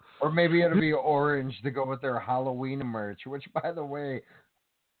hell. Or maybe it'll be orange to go with their Halloween merch, which, by the way,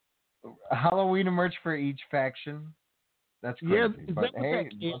 Halloween merch for each faction? That's crazy. Yeah, but hey,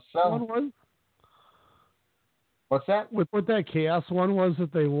 one was? What's that? With what that Chaos one was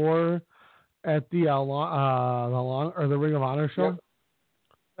that they wore at the Ring of Honor show? Yep.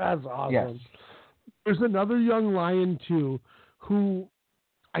 That's awesome. Yes. There's another young lion, too, who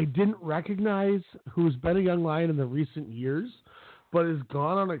I didn't recognize, who's been a young lion in the recent years, but has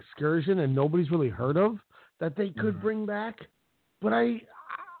gone on Excursion and nobody's really heard of, that they could bring back. But I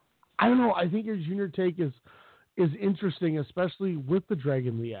don't know. I think your junior take is interesting, especially with the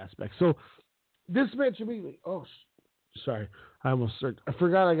Dragon Lee aspect. So this match immediately. Oh, sorry. I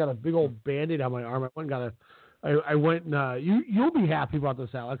forgot I got a big old Band-Aid on my arm. I went and you'll be happy about this,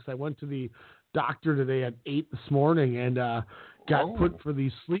 Alex. I went to the doctor today at 8 this morning and got put for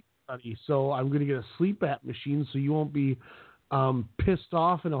the sleep study. So I'm going to get a sleep app machine so you won't be pissed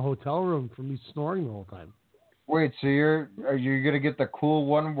off in a hotel room from me snoring the whole time. Wait, so are you going to get the cool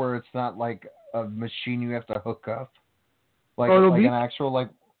one where it's not like a machine you have to hook up? Like an actual, like...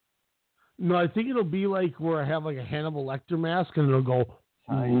 No, I think it'll be like where I have like a Hannibal Lecter mask and it'll go...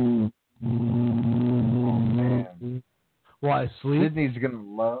 Oh, man. While I sleep. Sydney's going to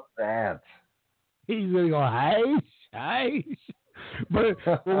love that. He's going to go, hi. But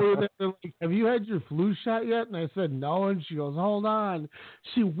when we were there, they're like, have you had your flu shot yet? And I said, no. And she goes, hold on.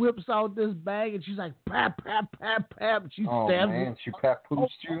 She whips out this bag and she's like, pap, pap, pap, pap. She stabs me. She pap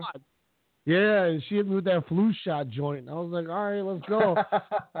pooped you? Yeah, and she hit me with that flu shot joint. And I was like, all right, let's go.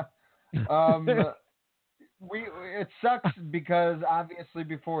 It sucks because obviously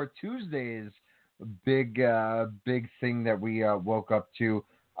before Tuesday's big thing that we woke up to,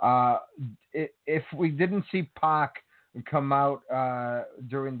 if we didn't see Pac come out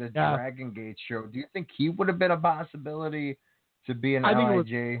during the Dragon Gate show, do you think he would have been a possibility to be an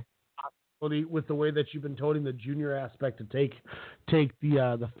LIJ? With the way that you've been toting the junior aspect to take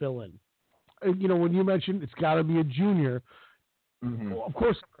the fill-in. When you mentioned it's got to be a junior, well, of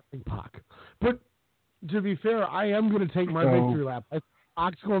course I'm going to Pac. But to be fair, I am going to take my victory lap.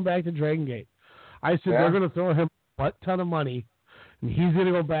 Pac's going back to Dragon Gate. I said they're going to throw him a ton of money, and he's going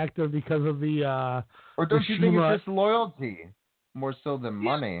to go back there because of the... or don't you think it's just loyalty more so than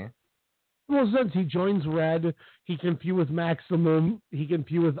money? Well, since he joins Red, he can feud with Maximum, he can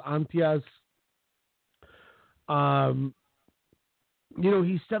feud with Antias.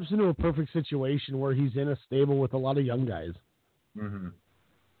 He steps into a perfect situation where he's in a stable with a lot of young guys. Mm-hmm.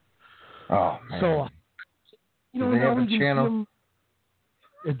 Oh, man. So, do they have a channel?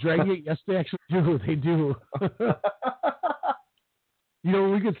 Dragon Gate, yes, they actually do. They do.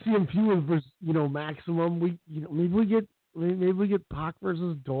 We could see him feud versus, Maximum. Maybe we get Pac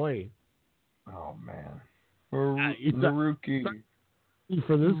versus Doi. Oh man, the rookie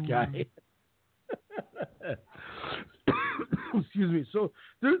for this guy. Excuse me. So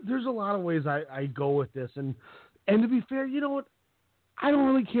there's a lot of ways I go with this, and to be fair, you know what? I don't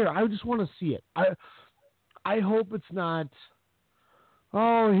really care. I just want to see it. I hope it's not.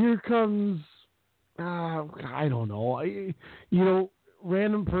 Oh, here comes. I don't know.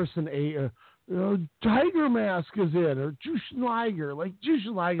 Random person Tiger Mask is in, or Jushin Liger. Like,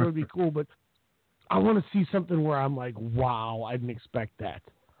 Jushin Liger would be cool, but I want to see something where I'm like, wow, I didn't expect that.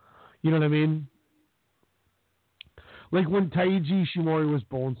 You know what I mean? Like when Taiji Ishimori was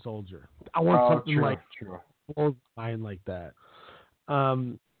Bone Soldier. I want something like fine like that.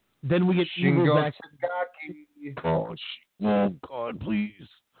 Then we get Shingo Evil Sagaki. Oh God, please,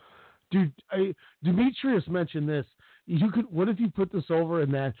 dude. Demetrius mentioned this. What if you put this over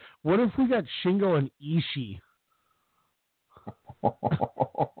in that? What if we got Shingo and Ishii?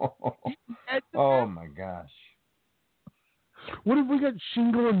 Oh my gosh. What if we got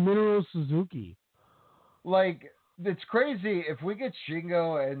Shingo and Minoru Suzuki? Like, it's crazy if we get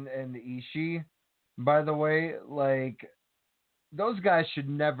Shingo and Ishii. By the way, like, those guys should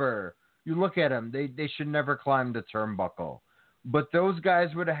never. You look at them; they should never climb the turnbuckle. But those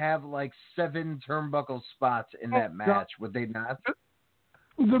guys would have like 7 turnbuckle spots in that match, would they not?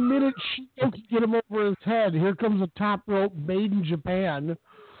 The minute Shingo can get him over his head, here comes a top rope made in Japan.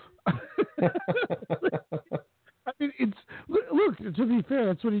 I mean, look. To be fair,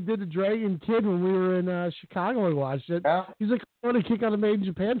 that's what he did to Dragon Kid when we were in Chicago and watched it. Yeah. He's like, I want to kick out a made in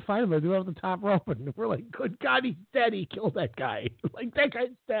Japan. Fine, but I do have the top rope, and we're like, good God, he's dead. He killed that guy. Like, that guy's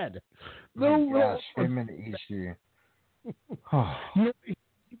dead. Oh gosh, him and Ishii.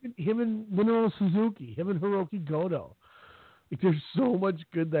 Him and Minoru Suzuki, him and Hiroki Goto. Like, there's so much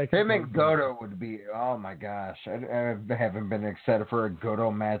good that him and Goto would be. Oh my gosh, I haven't been excited for a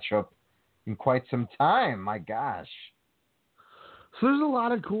Goto matchup in quite some time. My gosh. So there's a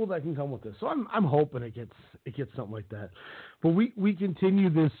lot of cool that can come with this. So I'm hoping it gets something like that. But we continue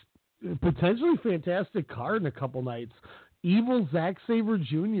this potentially fantastic card in a couple nights. Evil Zack Sabre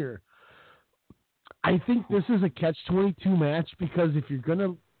Jr. I think this is a catch-22 match because if you're going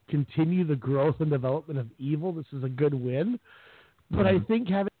to continue the growth and development of Evil, this is a good win. But I think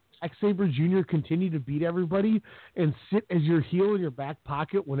having Zack Sabre Jr. continue to beat everybody and sit as your heel in your back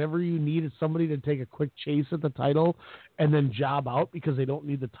pocket whenever you need somebody to take a quick chase at the title and then job out because they don't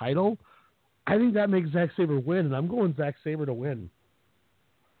need the title, I think that makes Zack Sabre win, and I'm going Zack Sabre to win.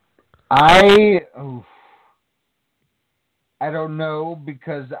 I don't know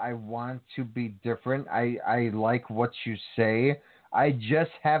because I want to be different. I like what you say. I just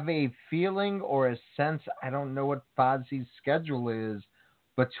have a feeling or a sense. I don't know what Fozzie's schedule is,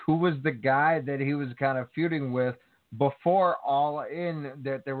 but who was the guy that he was kind of feuding with before All In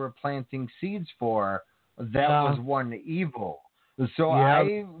that they were planting seeds for? That was one Evil. So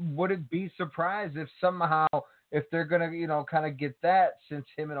I wouldn't be surprised if somehow, if they're going to, kind of get that, since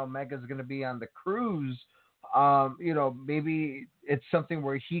him and Omega's going to be on the cruise, maybe it's something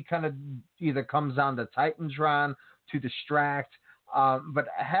where he kind of either comes on the Titantron to distract. But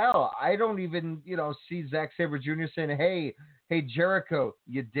hell, I don't even, see Zack Sabre Jr. saying, hey, Jericho,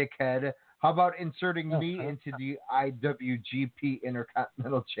 you dickhead, how about inserting me into the IWGP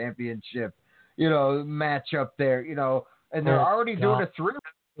Intercontinental Championship, match up there, and they're already doing a 3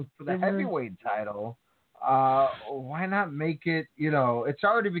 for the heavyweight title. Why not make it, it's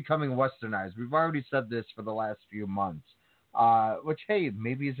already becoming westernized. We've already said this for the last few months, which, hey,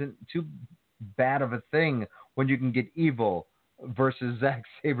 maybe isn't too bad of a thing when you can get Evil versus Zack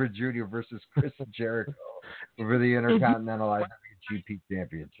Sabre Jr. versus Chris Jericho for the Intercontinental IWGP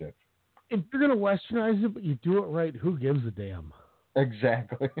Championship. If you're going to westernize it, but you do it right, who gives a damn?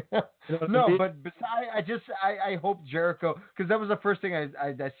 Exactly. No, but I hope Jericho, because that was the first thing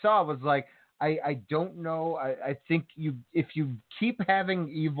I saw was like, I don't know. I think if you keep having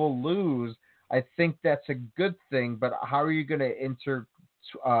Evil lose, I think that's a good thing. But how are you going to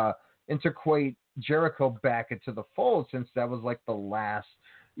integrate Jericho back into the fold, since that was like the last,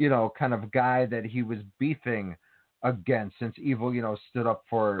 kind of guy that he was beefing against, since Evil, stood up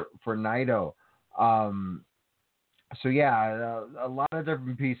for Naito. So yeah, a lot of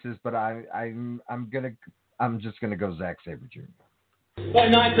different pieces, but I'm just gonna go Zack Sabre Jr. Why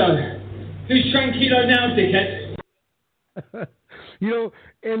Naito? Who's tranquilo now, dickhead?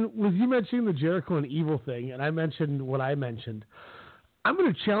 And with you mentioning the Jericho and Evil thing, and I mentioned what I mentioned, I'm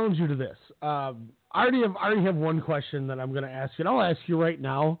going to challenge you to this. I already have one question that I'm going to ask you, and I'll ask you right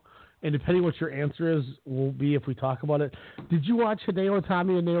now, and depending what your answer is will be if we talk about it. Did you watch Hideo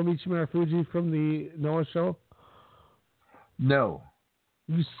Itami and Naomichi Marufuji from the Noah show? No.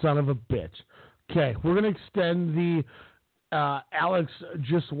 You son of a bitch. Okay, we're going to extend the Alex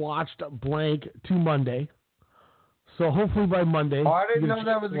just watched blank to Monday. So hopefully by Monday. Oh, I didn't know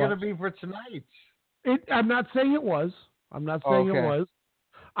that was going to be for tonight. I'm not saying it was. I'm not saying it was.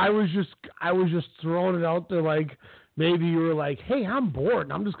 I was just throwing it out there, like maybe you were like, hey, I'm bored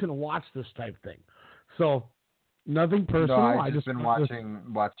and I'm just going to watch this type thing. So Nothing personal. No, I've just been watching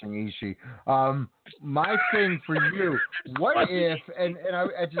Ishii. My thing for you, what if, and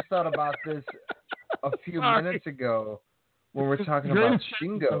I just thought about this a few minutes ago when we're talking about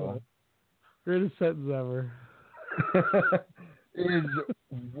Shingo. Greatest sentence ever. Is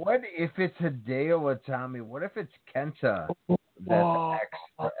what if it's Hideo Itami? What if it's Kenta that's X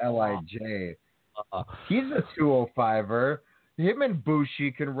for LIJ? He's a 205er. Him and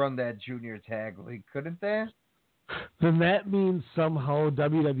Bushi can run that junior tag league, couldn't they? Then that means somehow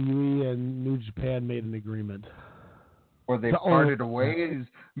WWE and New Japan made an agreement. Or they parted ways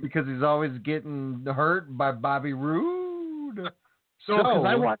because he's always getting hurt by Bobby Roode. So, because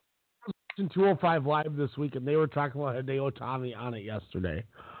I watched 205 Live this week, and they were talking about Hideo Itami on it yesterday.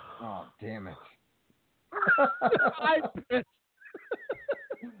 Oh, damn it. I'm pissed.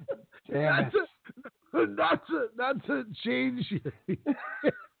 Damn it. Not to change you.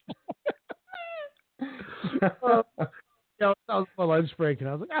 That was my lunch break, and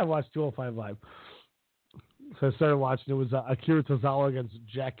I was like, I watched 205 Live. So I started watching. It was Akira Tozawa against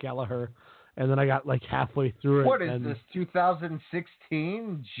Jack Gallagher, and then I got like halfway through it. What is this,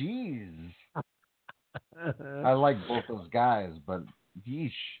 2016? Jeez. I like both those guys, but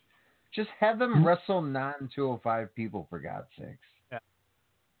yeesh. Just have them wrestle non-205 people, for God's sakes. Yeah.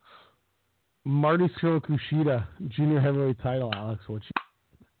 Marty Scurll Kushida, junior heavyweight title, Alex. What you?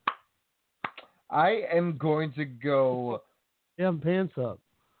 I am going to go. Yeah, pants up.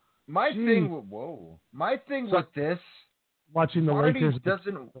 My thing with this. Watching the Marty Lakers.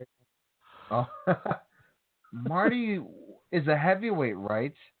 doesn't. Oh, Marty is a heavyweight,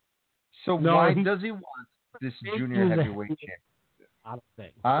 right? So why does he want this junior heavyweight champion? I don't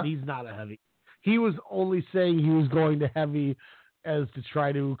think. Huh? He's not a heavy. He was only saying he was going to heavy as to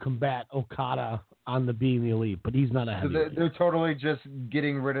try to combat Okada on the being the elite, but he's not a heavy. So they're totally just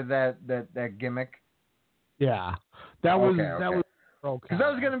getting rid of that gimmick. Yeah, that was because I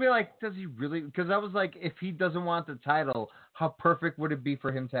was gonna be like, does he really? Because I was like, if he doesn't want the title, how perfect would it be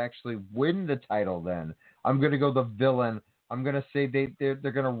for him to actually win the title? Then I'm gonna go the villain. I'm gonna say they're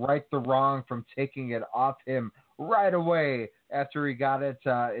gonna right the wrong from taking it off him right away after he got it.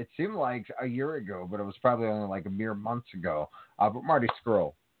 It seemed like a year ago, but it was probably only like a mere months ago. But Marty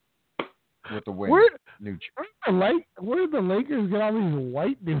Scurll with the win. Where did the Lakers get all these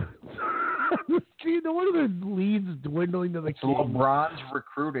white dudes? No wonder their leads dwindling to the king. LeBron's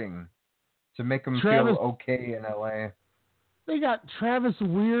recruiting to make him feel okay in LA. They got Travis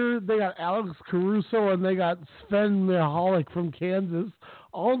Weir, they got Alex Caruso, and they got Sven Mihalik from Kansas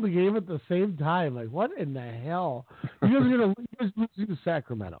all in the game at the same time. Like, what in the hell? You guys are going to lose to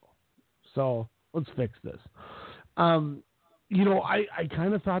Sacramento. So let's fix this. I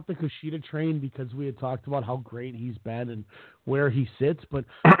kind of thought the Kushida train, because we had talked about how great he's been and where he sits, but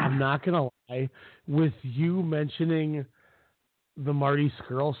I'm not going to lie, with you mentioning the Marty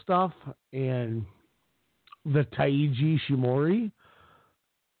Scurll stuff and the Taiji Ishimori,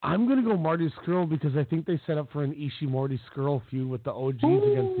 I'm going to go Marty Scurll because I think they set up for an Ishimori Scurll feud with the OGs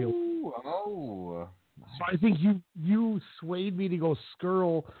against the... Oh. So I think you swayed me to go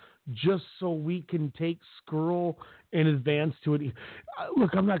Scurll just so we can take Scurll and advance to it.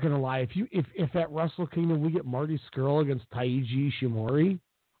 Look, I'm not going to lie. If at Wrestle Kingdom we get Marty Scurll against Taiji Ishimori,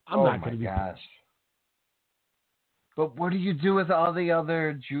 I'm not going to be... gosh. But what do you do with all the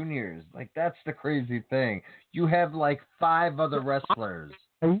other juniors? Like, that's the crazy thing. You have like 5 other wrestlers.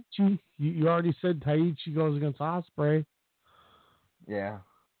 Taichi, you already said Taichi goes against Ospreay. Yeah.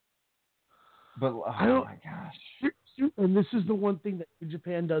 But, my gosh. And this is the one thing that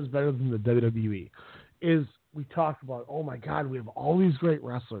Japan does better than the WWE, is we talk about, oh my God, we have all these great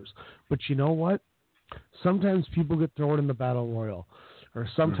wrestlers. But you know what? Sometimes people get thrown in the Battle Royal, or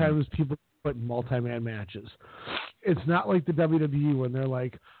sometimes people put in multi-man matches. It's not like the WWE when they're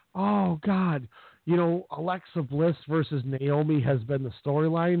like, oh God, Alexa Bliss versus Naomi has been the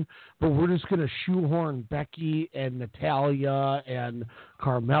storyline, but we're just going to shoehorn Becky and Natalia and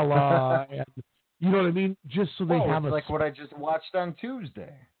Carmella and you know what I mean? Just so they have like what I just watched on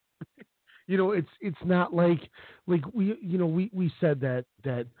Tuesday. It's not like we said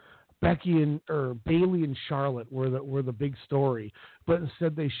that Becky or Bayley and Charlotte were the big story, but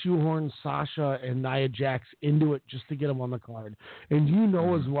instead they shoehorned Sasha and Nia Jax into it just to get them on the card. And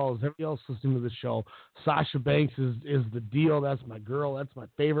as well as everybody else listening to the show, Sasha Banks is the deal. That's my girl. That's my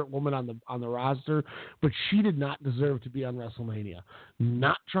favorite woman on the roster. But she did not deserve to be on WrestleMania.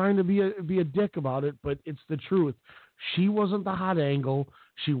 Not trying to be a dick about it, but it's the truth. She wasn't the hot angle.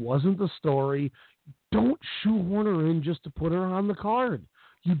 She wasn't the story. Don't shoehorn her in just to put her on the card.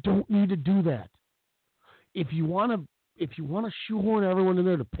 You don't need to do that. If you want to shoehorn everyone in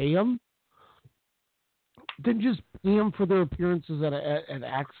there to pay them, then just pay them for their appearances at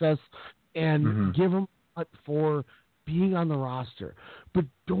Access and give them cut for being on the roster. But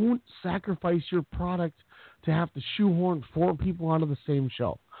don't sacrifice your product to have to shoehorn 4 people onto the same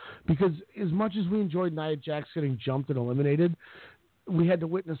show. Because as much as we enjoyed Nia Jax getting jumped and eliminated, we had to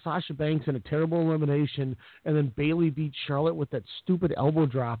witness Sasha Banks in a terrible elimination, and then Bayley beat Charlotte with that stupid elbow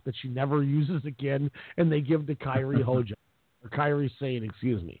drop that she never uses again, and they give to Kairi Hoja, or Kairi Sane,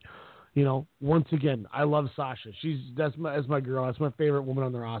 excuse me. You know, once again, I love Sasha. That's my girl. That's my favorite woman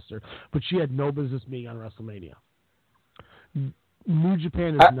on the roster. But she had no business being on WrestleMania. New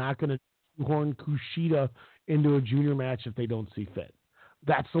Japan is not going to shoehorn Kushida into a junior match if they don't see fit.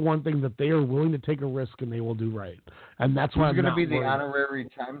 That's the one thing that they are willing to take a risk and they will do right. And that's why I'm going to not be the worried. honorary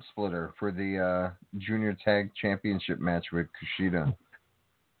time splitter for the junior tag championship match with Kushida.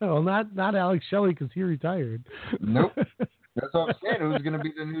 Well, not Alex Shelley because he retired. Nope. That's what I'm saying. Who's going to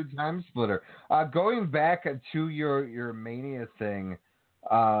be the new time splitter? Going back to your Mania thing.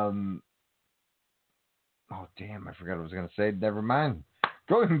 Oh, damn. I forgot what I was going to say. Never mind.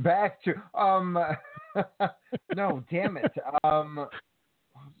 Going back to... no, damn it. What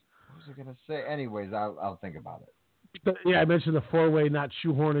was I going to say? Anyways, I'll think about it. But, yeah, I mentioned the 4-way, not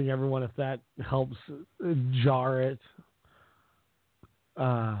shoehorning everyone, if that helps jar it.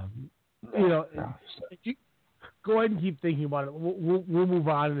 Go ahead and keep thinking about it. We'll move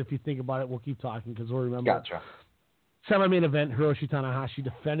on, and if you think about it, we'll keep talking because we'll remember. Gotcha. Semi-main event, Hiroshi Tanahashi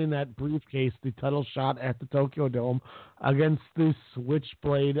defending that briefcase, the title shot at the Tokyo Dome against the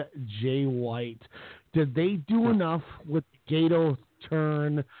Switchblade Jay White. Did they do enough with the Gato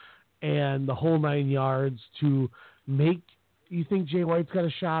turn and the whole 9 yards to make you think Jay White's got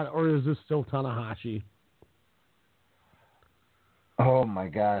a shot, or is this still Tanahashi? Oh my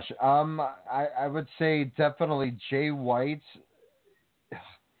gosh. I would say definitely Jay White.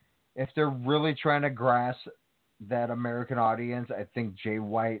 If they're really trying to grasp that American audience, I think Jay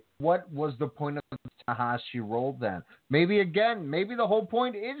White. What was the point of the Tanahashi role then? Maybe the whole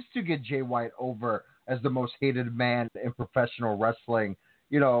point is to get Jay White over as the most hated man in professional wrestling.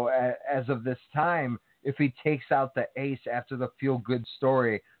 You know, as of this time, if he takes out the ace after the feel-good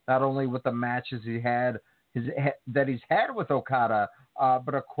story, not only with the matches that he's had with Okada,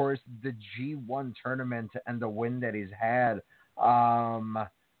 but of course the G1 tournament and the win that he's had.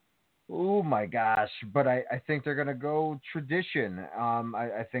 Oh my gosh! But I think they're gonna go tradition.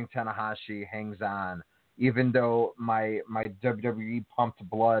 I think Tanahashi hangs on, even though my WWE pumped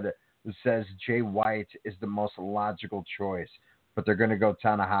blood says Jay White is the most logical choice. But they're gonna go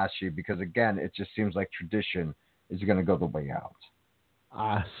Tanahashi because again, it just seems like tradition is gonna go the way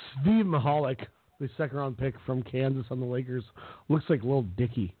out. Steve Mahalik, the second-round pick from Kansas on the Lakers, looks like Lil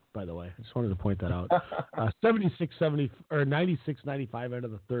Dicky, by the way. I just wanted to point that out. 76-70 or 96-95 out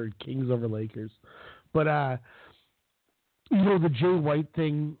of the third, Kings over Lakers. But the Jay White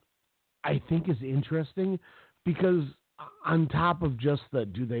thing, I think is interesting because on top of just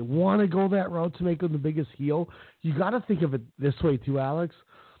do they want to go that route to make him the biggest heel? You got to think of it this way too, Alex.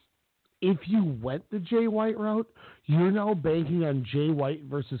 If you went the Jay White route, you're now banking on Jay White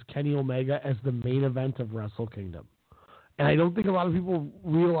versus Kenny Omega as the main event of Wrestle Kingdom. And I don't think a lot of people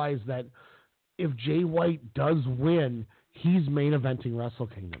realize that if Jay White does win, he's main eventing Wrestle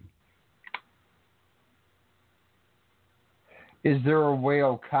Kingdom. Is there a way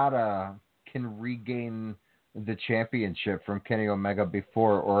Okada can regain the championship from Kenny Omega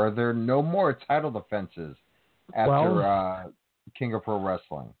before, or are there no more title defenses after King of Pro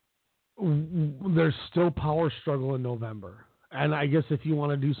Wrestling? There's still Power Struggle in November. And I guess if you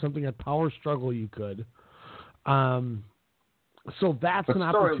want to do something at Power Struggle, you could. So that's an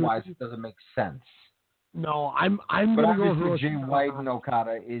opportunity. Story-wise, it doesn't make sense. No, I'm but going to go Jay White and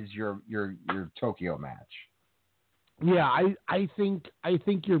Okada is your Tokyo match. Yeah, I think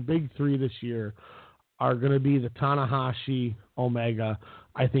your big three this year are going to be the Tanahashi, Omega.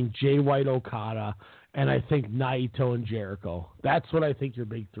 I think Jay White, Okada, and I think Naito and Jericho. That's what I think your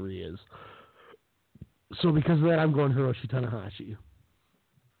big three is. So because of that, I'm going Hiroshi Tanahashi.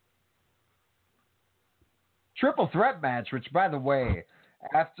 Triple threat match, which, by the way,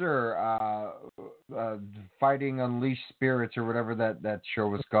 after Fighting Unleashed Spirits or whatever that show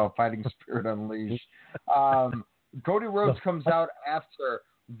was called, Fighting Spirit Unleashed, Cody Rhodes comes out after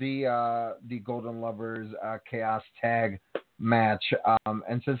the Golden Lovers Chaos Tag match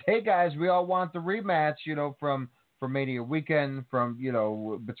and says, "Hey guys, we all want the rematch, from Mania weekend, from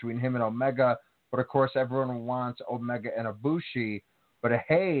between him and Omega, but of course everyone wants Omega and Ibushi, but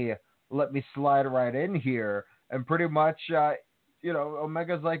hey, let me slide right in here." And pretty much,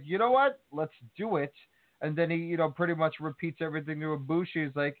 Omega's like, you know what? Let's do it. And then he, pretty much repeats everything to Ibushi.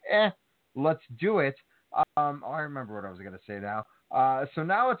 He's like, let's do it. I remember what I was going to say now. So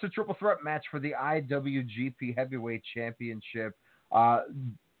now it's a triple threat match for the IWGP Heavyweight Championship.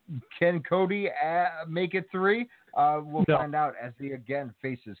 Can Cody make it 3? We'll find out as he again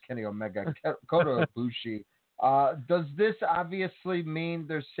faces Kenny Omega, Kota Ibushi. Does this obviously mean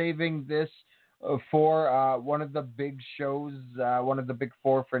they're saving this for one of the big shows, one of the big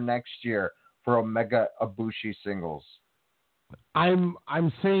 4 for next year for Omega Ibushi singles? I'm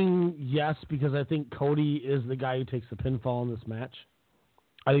saying yes because I think Cody is the guy who takes the pinfall in this match.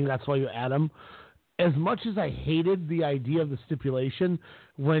 I think that's why you add him. As much as I hated the idea of the stipulation,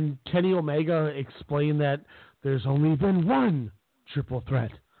 when Kenny Omega explained that there's only been one triple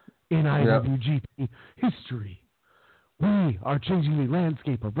threat in IWGP history. We are changing the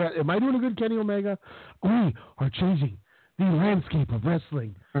landscape of wrestling. Am I doing a good Kenny Omega? We are changing the landscape of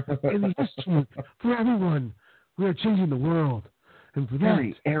wrestling in the history for everyone. We are changing the world. And for that,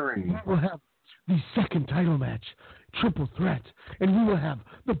 we will have the second title match, triple threat, and we will have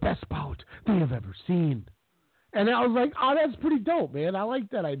the best bout they have ever seen. And I was like, oh, that's pretty dope, man. I like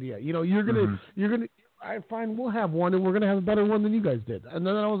that idea. You know, you're gonna, I find we'll have one, and we're gonna have a better one than you guys did. And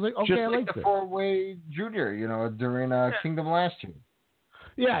then I was like, okay, just I like the this. 4-way junior, you know, during Kingdom last year.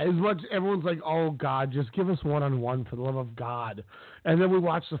 Yeah, as much everyone's like, oh God, just give us 1-on-1 for the love of God. And then we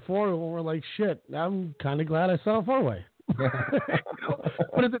watched the 4, and we're like, shit, I'm kind of glad I saw a 4-way.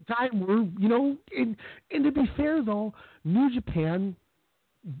 But at the time, we're, you know, and to be fair though, New Japan,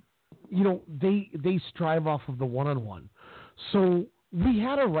 you know, they strive off of the 1-on-1. So we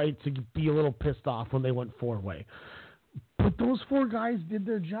had a right to be a little pissed off when they went 4-way. But those 4 guys did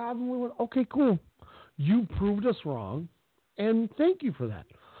their job, and we went, okay, cool. You proved us wrong, and thank you for that.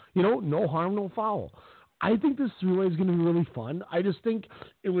 You know, no harm, no foul. I think this 3-way is going to be really fun. I just think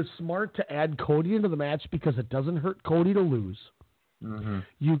it was smart to add Cody into the match because it doesn't hurt Cody to lose. Mm-hmm.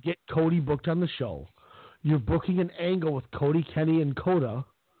 You get Cody booked on the show. You're booking an angle with Cody, Kenny, and Kota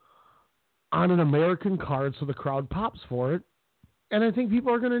on an American card so the crowd pops for it. And I think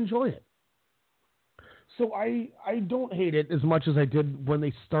people are going to enjoy it. So I don't hate it as much as I did when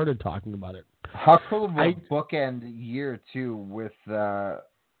they started talking about it. How cool of a bookend year, too, with...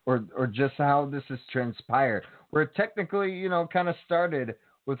 Or just how this has transpired, where it technically, you know, kind of started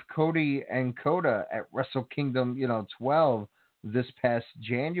with Cody and Kota at Wrestle Kingdom, 12 this past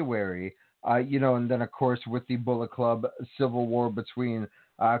January, and then of course with the Bullet Club Civil War between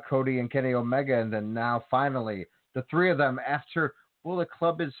Cody and Kenny Omega, and then now finally the 3 of them after Bullet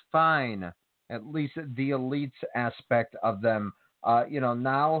Club is fine, at least the elites aspect of them,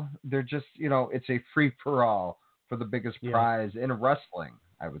 now they're just, it's a free for all for the biggest prize in wrestling,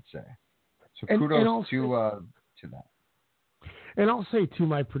 I would say. So kudos to that. And I'll say, too,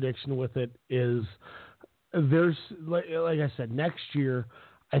 my prediction with it is there's, like I said, next year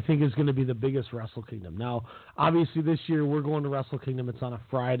I think is going to be the biggest Wrestle Kingdom. Now, obviously this year we're going to Wrestle Kingdom. It's on a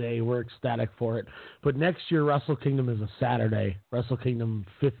Friday. We're ecstatic for it. But next year Wrestle Kingdom is a Saturday. Wrestle Kingdom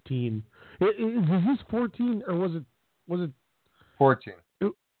 15. Is this 14 or was it 14?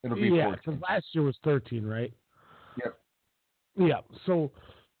 It'll be 14. Yeah, because last year was 13, right? Yep. Yeah, so,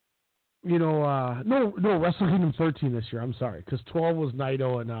 no, Wrestle Kingdom 13 this year. I'm sorry, because 12 was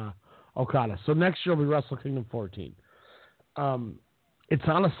Naito and Okada. So next year will be Wrestle Kingdom 14. It's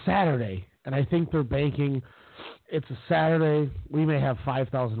on a Saturday, and I think they're banking. It's a Saturday. We may have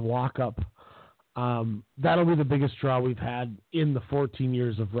 5,000 walk-up. That'll be the biggest draw we've had in the 14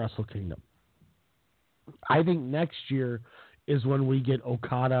 years of Wrestle Kingdom. I think next year is when we get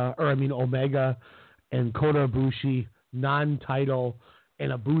Omega and Kota Ibushi, non-title,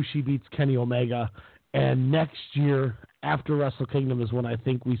 and Ibushi beats Kenny Omega. And next year, after Wrestle Kingdom, is when I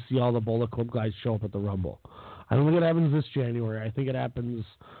think we see all the Bullet Club guys show up at the Rumble. I don't think it happens this January. I think it happens,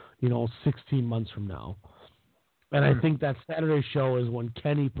 16 months from now. And I think that Saturday show is when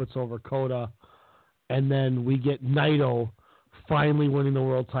Kenny puts over Kota, and then we get Naito finally winning the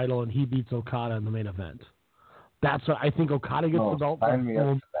world title, and he beats Okada in the main event. That's what I think. Okada gets the belt back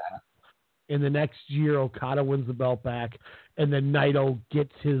home. In the next year, Okada wins the belt back, and then Naito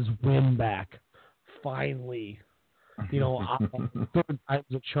gets his win back. Finally, third time's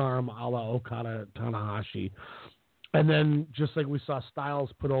a charm, a la Okada Tanahashi. And then, just like we saw Styles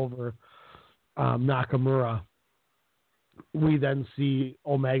put over Nakamura, we then see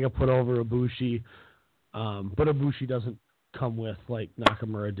Omega put over Ibushi, but Ibushi doesn't come with like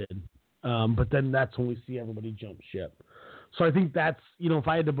Nakamura did. But then that's when we see everybody jump ship. So I think that's, if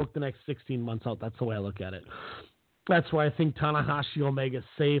I had to book the next 16 months out, that's the way I look at it. That's why I think Tanahashi Omega's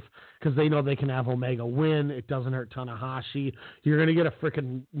safe, because they know they can have Omega win. It doesn't hurt Tanahashi. You're going to get a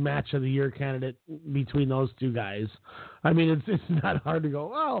freaking match of the year candidate between those two guys. I mean, it's not hard to go,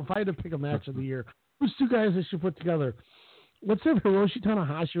 well, if I had to pick a match of the year, Those two guys they should put together. Let's have Hiroshi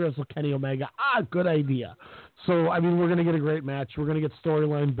Tanahashi wrestle Kenny Omega. Good idea. So, I mean, we're going to get a great match. We're going to get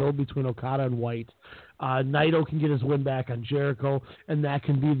storyline build between Okada and White. Naito can get his win back on Jericho, and that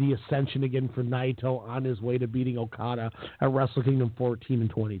can be the ascension again for Naito on his way to beating Okada at Wrestle Kingdom 14 in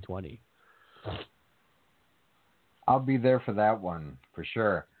 2020. I'll be there for that one, for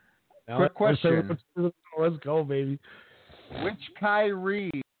sure. Quick question. Let's go, baby. Which Kyrie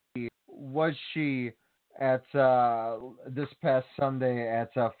was she at this past Sunday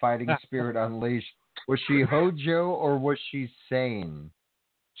at Fighting Spirit Unleashed? Was she Hojo or was she sane?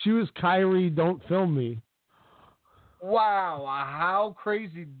 She was Kyrie, don't film me. Wow, how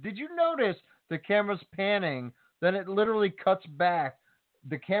crazy. Did you notice the camera's panning, then it literally cuts back.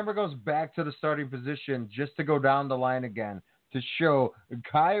 The camera goes back to the starting position just to go down the line again to show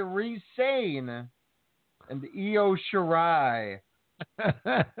Kyrie Sane and Io Shirai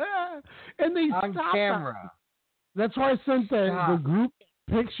and they on camera. That's why I sent the group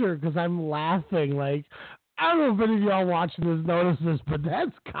picture, because I'm laughing. Like, I don't know if any of y'all watching this notice this, but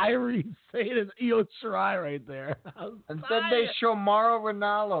that's Kyrie Sane and Io Shirai right there. And then they show Mauro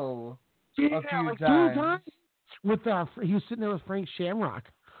Ranallo a few times. With he was sitting there with Frank Shamrock.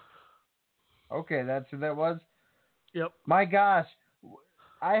 Okay, that's who that was? Yep. My gosh,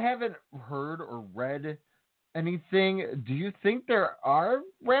 I haven't heard or read anything. Do you think there are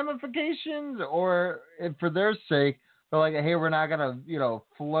ramifications, or if for their sake, they're like, hey, we're not gonna,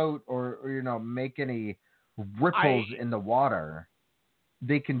 float or make any ripples in the water?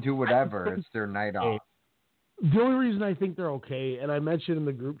 They can do whatever. It's their night off. The only reason I think they're okay, and I mentioned in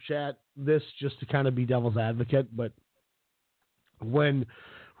the group chat this just to kind of be devil's advocate, but when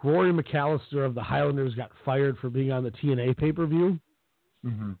Rory McAllister of the Highlanders got fired for being on the TNA pay-per-view,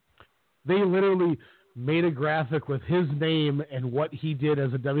 they literally made a graphic with his name and what he did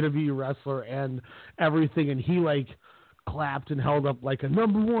as a WWE wrestler and everything, and he clapped and held up a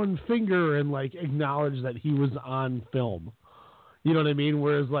 #1 finger and acknowledged that he was on film. You know what I mean?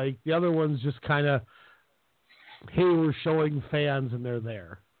 Whereas the other ones just kind of, hey, we're showing fans and they're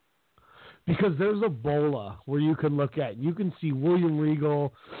there. Because there's a bola where you can look at. You can see William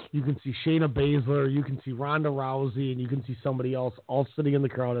Regal, you can see Shayna Baszler, you can see Ronda Rousey, and you can see somebody else all sitting in the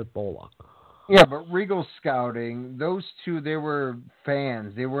crowd at bola. Yeah, but Regal scouting, those two, they were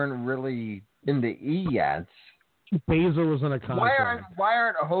fans. They weren't really in the E yet. Baszler was on a contract. Why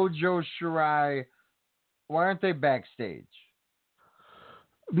aren't Hojo, Shirai, why aren't they backstage?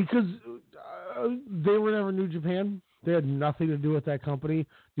 Because they were never New Japan. They had nothing to do with that company.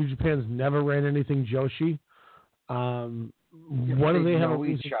 New Japan's never ran anything Joshi. What do they have? Know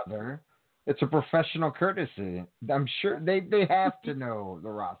each other. It's a professional courtesy. I'm sure they have to know the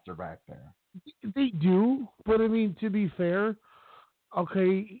roster back there. They do, but I mean, to be fair,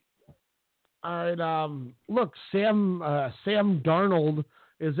 okay. All right. Look, Sam Darnold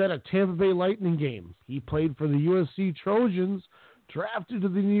is at a Tampa Bay Lightning game. He played for the USC Trojans, drafted to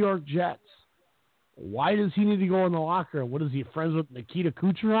the New York Jets. Why does he need to go in the locker room? What is he, friends with Nikita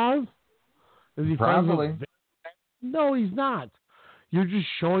Kucherov? Is he Probably. friends with? No, he's not. You're just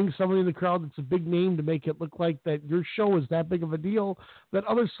showing somebody in the crowd that's a big name to make it look like that your show is that big of a deal that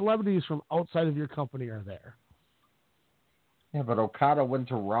other celebrities from outside of your company are there. Yeah, but Okada went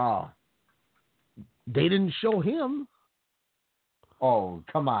to Raw. They didn't show him. Oh,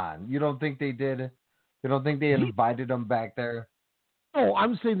 come on. You don't think they did? You don't think they invited him back there? Oh,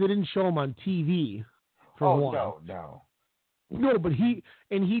 I'm saying they didn't show him on TV. For one. No, but he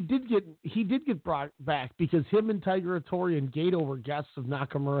did get brought back because him and Tiger Hattori and Gato were guests of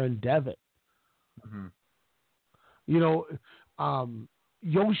Nakamura and Devitt.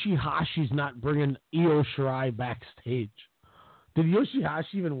 Yoshihashi's not bringing Io Shirai backstage. Did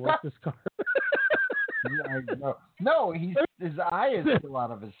Yoshihashi even work this card? No, his eye is still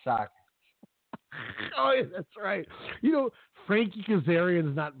out of his socket. Oh, yeah, that's right. Frankie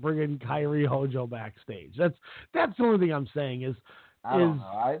Kazarian's not bringing Kyrie Hojo backstage. That's the only thing I'm saying is. I don't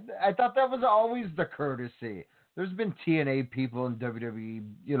know. I thought that was always the courtesy. There's been TNA people in WWE,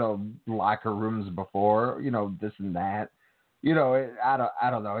 locker rooms before, this and that. I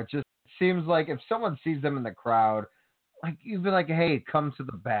don't know. It just seems like if someone sees them in the crowd, you'd be like, hey, come to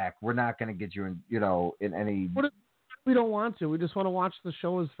the back. We're not going to get you in any. What if we don't want to? We just want to watch the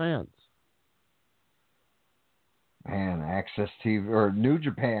show as fans. Man, Access TV or New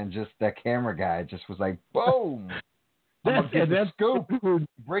Japan, just that camera guy just was like, boom. I'm gonna get the scoop.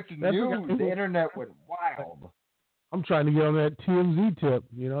 Breaking news. The internet went wild. I'm trying to get on that TMZ tip.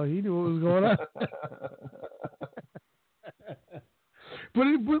 He knew what was going on. But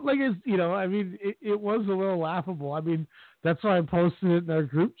like it's, I mean, it was a little laughable. I mean, that's why I posted it in our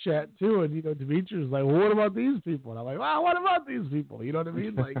group chat too. And Demetrius was like, "Well, what about these people?" And I'm like, "Well, what about these people?" You know what I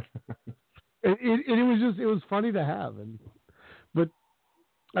mean? Like, it was funny to have. But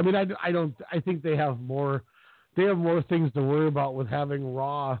I mean, I think they have more things to worry about with having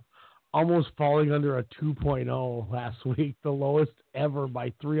Raw almost falling under a 2.0 last week, the lowest ever by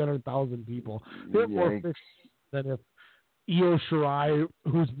 300,000 people. They're more fixed than if Io Shirai,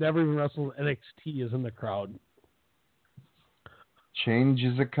 who's never even wrestled NXT, is in the crowd. Change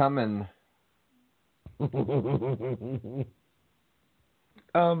is a coming. We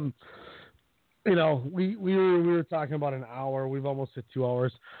were talking about an hour. We've almost hit 2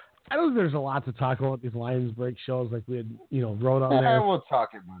 hours. I don't think there's a lot to talk about these Lions Break shows like we had, wrote on there. We'll talk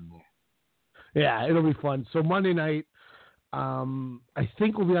it Monday. Yeah, it'll be fun. So Monday night, I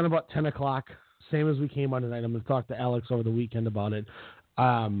think we'll be on about 10 o'clock, same as we came on tonight. I'm going to talk to Alex over the weekend about it.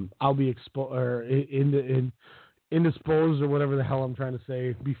 I'll be indisposed or whatever the hell I'm trying to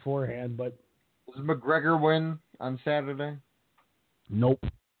say beforehand. But does McGregor win on Saturday? Nope.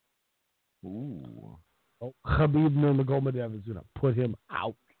 Ooh. Oh, Khabib Nurmagomedov is going to put him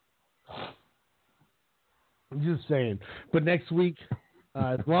out. I'm just saying. But next week,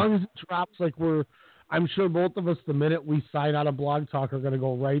 as long as it drops, I'm sure both of us, the minute we sign out of Blog Talk, are going to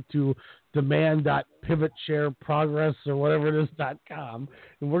go right to demand.pivotshareprogress or whatever it is .com.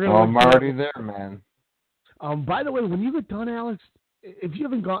 And we're going I'm already there, man. By the way, when you get done, Alex, if you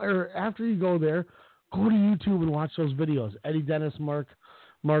haven't gone, or after you go there, go to YouTube and watch those videos. Eddie Dennis, Mark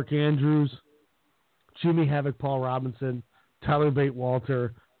Andrews, Jimmy Havoc, Paul Robinson, Tyler Bate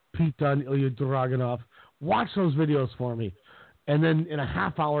Walter, Pete Dunne, Ilya Dragunov. Watch those videos for me. And then in a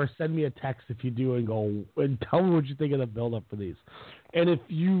half hour, send me a text if you do and tell me what you think of the build-up for these. And if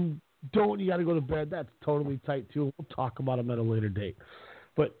you don't, you got to go to bed. That's totally tight, too. We'll talk about them at a later date.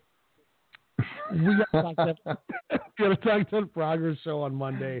 But we got to talk that Progress show on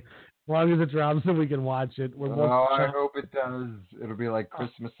Monday. As long as it drops so we can watch it. I hope it does. It'll be like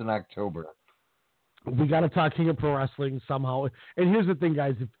Christmas in October. We got to talk King of Pro Wrestling somehow. And here's the thing,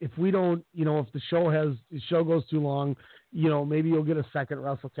 guys. If we don't, if the show goes too long, maybe you'll get a second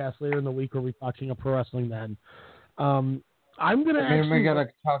WrestleCast later in the week where we talk King of Pro Wrestling then. I'm going to we got to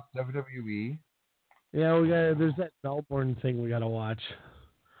talk WWE. Yeah, there's that Melbourne thing we got to watch.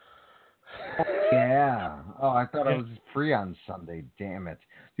 Yeah. Oh, I thought I was free on Sunday. Damn it.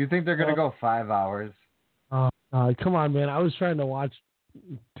 Do you think they're going to go 5 hours? Come on, man. I was trying to watch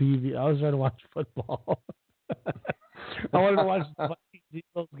TV. I was trying to watch football. I wanted to watch the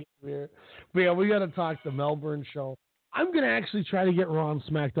Eagles game here. But yeah, we got to talk the Melbourne show. I'm going to actually try to get Raw and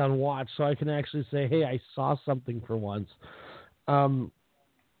SmackDown watch so I can actually say, hey, I saw something for once.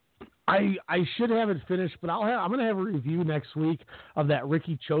 I should have it finished, but I'm going to have a review next week of that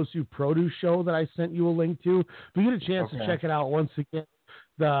Ricky Chosu produce show that I sent you a link to. If you get a chance to check it out once again,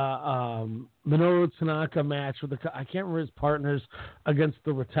 the Minoru Tanaka match with I can't remember his partners against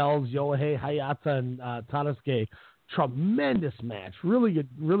the Rattels, Yohei Hayata and Tadasuke. Tremendous match. Really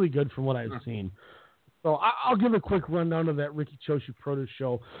good from what I've seen. So I'll give a quick rundown of that Ricky Chosu produce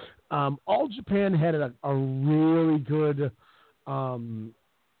show. All Japan had a really good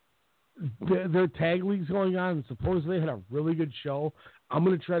their tag leagues going on, and supposedly they had a really good show. I'm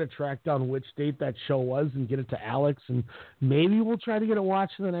going to try to track down which date that show was and get it to Alex, and maybe we'll try to get it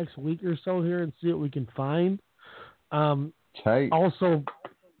watched in the next week or so here and see what we can find. Also,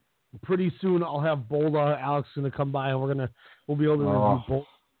 pretty soon I'll have Bola. Alex is going to come by, and we'll be able to review both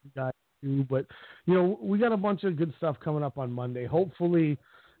guys too. But we got a bunch of good stuff coming up on Monday. Hopefully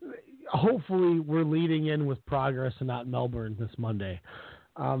we're leading in with Progress and not Melbourne this Monday.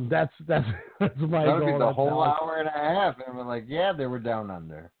 That's my goal. That'll be the whole hour and a half, and we're like, yeah, they were down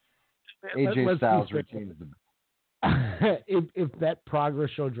under. AJ Styles retains them. If that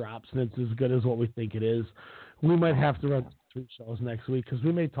Progress show drops and it's as good as what we think it is, we might have to run 3 shows next week because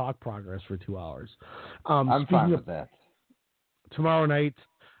we may talk Progress for 2 hours. I'm fine with that. Tomorrow night,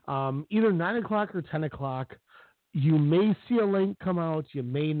 either 9 o'clock or 10 o'clock. You may see a link come out. You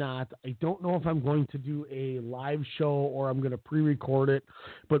may not. I don't know if I'm going to do a live show or I'm going to pre-record it.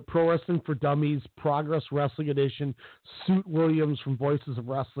 But Pro Wrestling for Dummies, Progress Wrestling Edition, Suit Williams from Voices of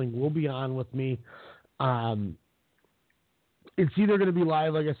Wrestling will be on with me. It's either going to be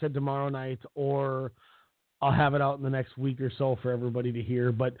live, like I said, tomorrow night, or I'll have it out in the next week or so for everybody to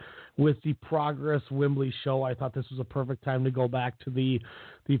hear. But with the Progress Wembley show, I thought this was a perfect time to go back to the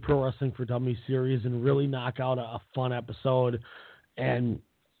Pro Wrestling for Dummies series and really knock out a fun episode. And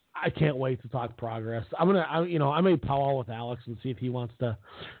I can't wait to talk Progress. I may powwow with Alex and see if he wants to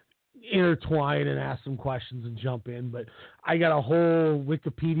intertwine and ask some questions and jump in. But I got a whole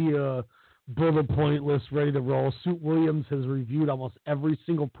Wikipedia bullet point list ready to roll. Suit Williams has reviewed almost every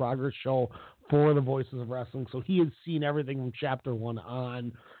single progress show for the Voices of Wrestling, so he has seen everything from Chapter 1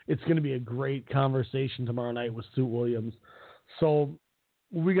 on. It's going to be a great conversation tomorrow night with Suit Williams. So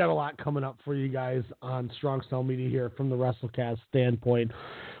we got a lot coming up for you guys on Strong Style Media here from the WrestleCast standpoint.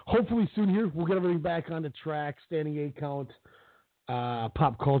 Hopefully soon here, we'll get everything back on the track, Standing 8 Count,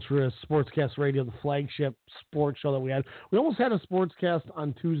 Pop Culturist, Sportscast Radio, the flagship sports show that we had. We almost had a Sportscast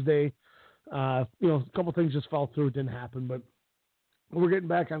on Tuesday. A couple things just fell through. It didn't happen, but we're getting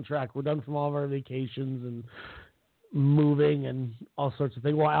back on track. We're done from all of our vacations and moving and all sorts of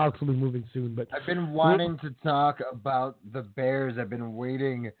things. Well, Alex will be moving soon, but I've been wanting to talk about the Bears. I've been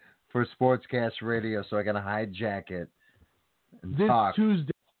waiting for Sportscast Radio so I can hijack it and this talk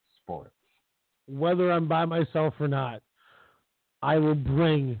Tuesday, sports. Whether I'm by myself or not, I will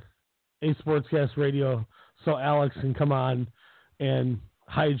bring a Sportscast Radio so Alex can come on and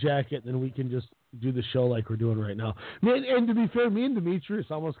hijack it, and then we can just do the show like we're doing right now. And to be fair, me and Demetrius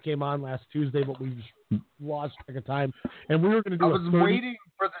almost came on last Tuesday, but we just lost track of time. And we were going to do I was waiting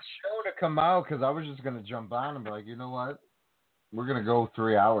for the show to come out because I was just going to jump on and be like, you know what? We're going to go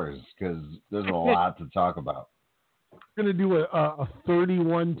 3 hours because there's a lot to talk about. We're going to do a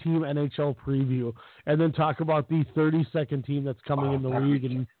 31-team NHL preview and then talk about the 32nd team that's coming in the league.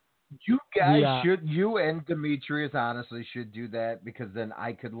 And you guys you and Demetrius honestly should do that because then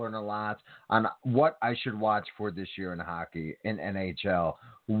I could learn a lot on what I should watch for this year in hockey in NHL,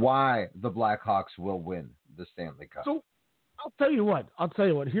 why the Blackhawks will win the Stanley Cup. So I'll tell you what.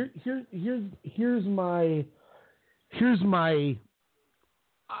 Here's my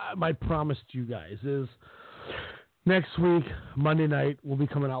my promise to you guys is next week, Monday night, we'll be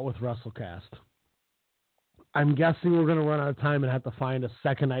coming out with WrestleCast. I'm guessing we're going to run out of time and have to find a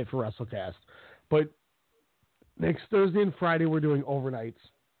second night for WrestleCast. But next Thursday and Friday, we're doing overnights.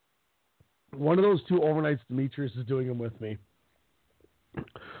 One of those two overnights, Demetrius is doing them with me.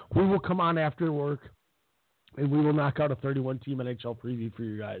 We will come on after work, and we will knock out a 31-team NHL preview for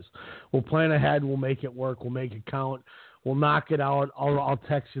you guys. We'll plan ahead. We'll make it work. We'll make it count. We'll knock it out. I'll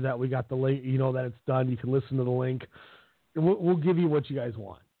text you that we got the link, that it's done. You can listen to the link. And we'll give you what you guys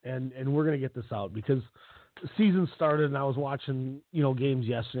want. And we're going to get this out because the season started and I was watching, games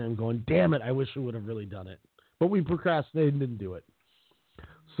yesterday and going, damn it, I wish we would have really done it. But we procrastinated and didn't do it.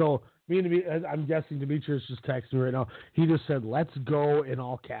 So I'm guessing Demetrius just texted me right now. He just said, let's go in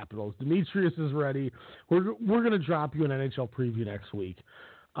all capitals. Demetrius is ready. We're going to drop you an NHL preview next week.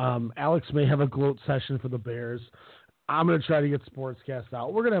 Alex may have a gloat session for the Bears. I'm going to try to get Sportscast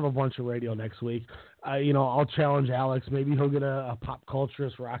out. We're going to have a bunch of radio next week. I'll challenge Alex. Maybe he'll get a pop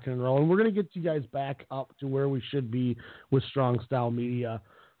culturist rocking and rolling. We're going to get you guys back up to where we should be with Strong Style Media.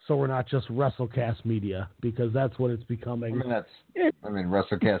 So we're not just WrestleCast Media because that's what it's becoming.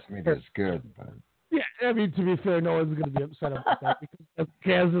 WrestleCast Media is good. But... Yeah, to be fair, no one's going to be upset about that because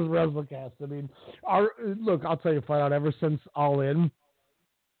WrestleCast is WrestleCast. Look, I'll tell you flat out, ever since All In,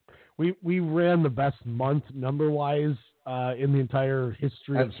 we ran the best month number-wise in the entire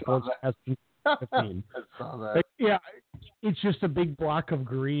history of sports. I saw that. Yeah, it's just a big block of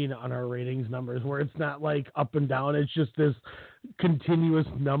green on our ratings numbers where it's not like up and down. It's just this continuous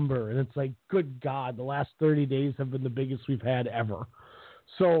number. And it's like, good God, the last 30 days have been the biggest we've had ever.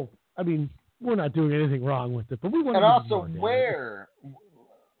 So, we're not doing anything wrong with it. But we want and also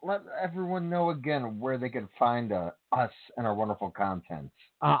let everyone know again where they can find us and our wonderful content.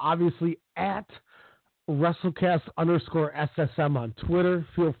 Obviously, at WrestleCast_SSM on Twitter.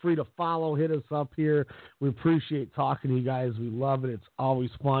 Feel free to follow, hit us up here. We appreciate talking to you guys. We love it. It's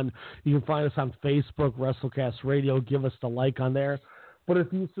always fun. You can find us on Facebook, WrestleCast Radio. Give us the like on there. But if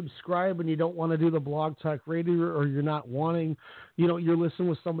you subscribe and you don't want to do the Blog Talk Radio or you're not wanting, you're listening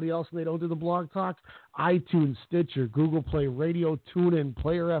with somebody else and they don't do the Blog Talk, iTunes, Stitcher, Google Play Radio, TuneIn,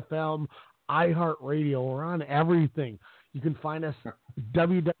 Player FM, iHeartRadio. We're on everything. You can find us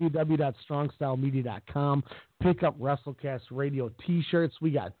www.strongstylemedia.com. Pick up WrestleCast Radio T-shirts.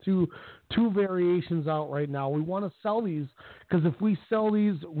 We got two variations out right now. We want to sell these because if we sell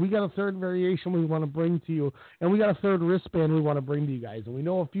these, we got a third variation we want to bring to you, and we got a third wristband we want to bring to you guys. And we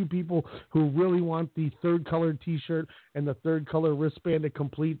know a few people who really want the third colored T-shirt and the third color wristband to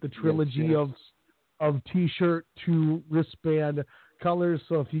complete the trilogy of T-shirt to wristband colors.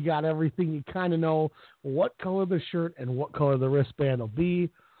 So if you got everything, you kind of know what color the shirt and what color the wristband will be.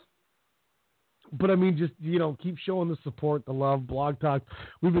 But just keep showing the support, the love. Blog Talk,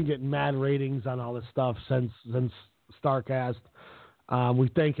 we've been getting mad ratings on all this stuff since StarCast. We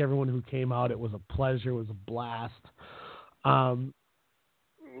thank everyone who came out. It was a pleasure. It was a blast.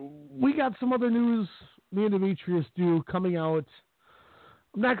 we got some other news me and Demetrius do coming out.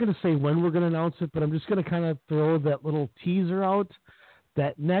 I'm not going to say when we're going to announce it, but I'm just going to kind of throw that little teaser out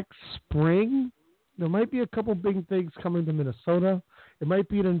that next spring there might be a couple big things coming to Minnesota. It might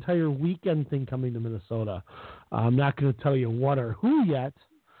be an entire weekend thing coming to Minnesota. I'm not going to tell you what or who yet,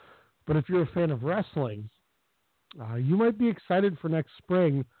 but if you're a fan of wrestling, you might be excited for next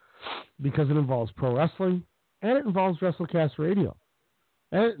spring because it involves pro wrestling and it involves WrestleCast Radio.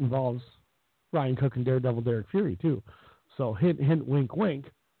 And it involves Ryan Cook and Daredevil Derek Fury, too. So, hint, hint, wink, wink.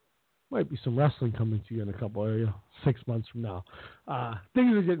 Might be some wrestling coming to you in a couple of 6 months from now.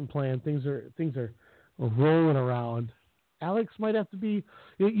 Things are getting planned. Things are rolling around. Alex might have to be.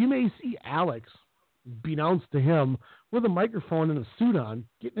 You may see Alex be announced to him with a microphone and a suit on,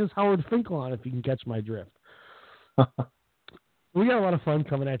 getting his Howard Finkel on, if you can catch my drift. We got a lot of fun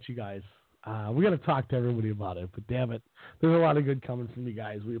coming at you guys. We got to talk to everybody about it, but damn it, there's a lot of good coming from you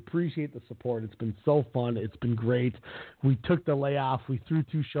guys. We appreciate the support. It's been so fun. It's been great. We took the layoff. We threw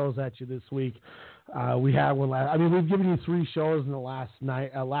 2 shows at you this week. We had one last. I mean, we've given you 3 shows in the last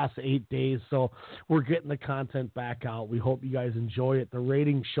 8 days, so we're getting the content back out. We hope you guys enjoy it. The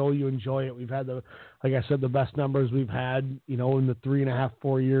ratings show you enjoy it. We've had like I said, the best numbers we've had, in the 3.5,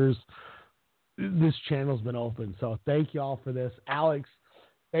 4 years this channel's been open. So thank you all for this, Alex.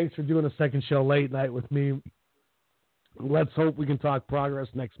 Thanks for doing a second show late night with me. Let's hope we can talk progress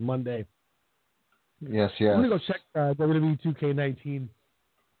next Monday. Yes. I'm going to go check WWE 2K19,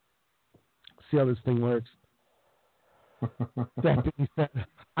 see how this thing works. That being said,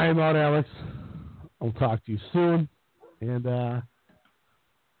 I am out, Alex. I'll talk to you soon. And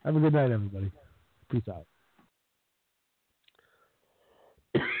have a good night, everybody. Peace out.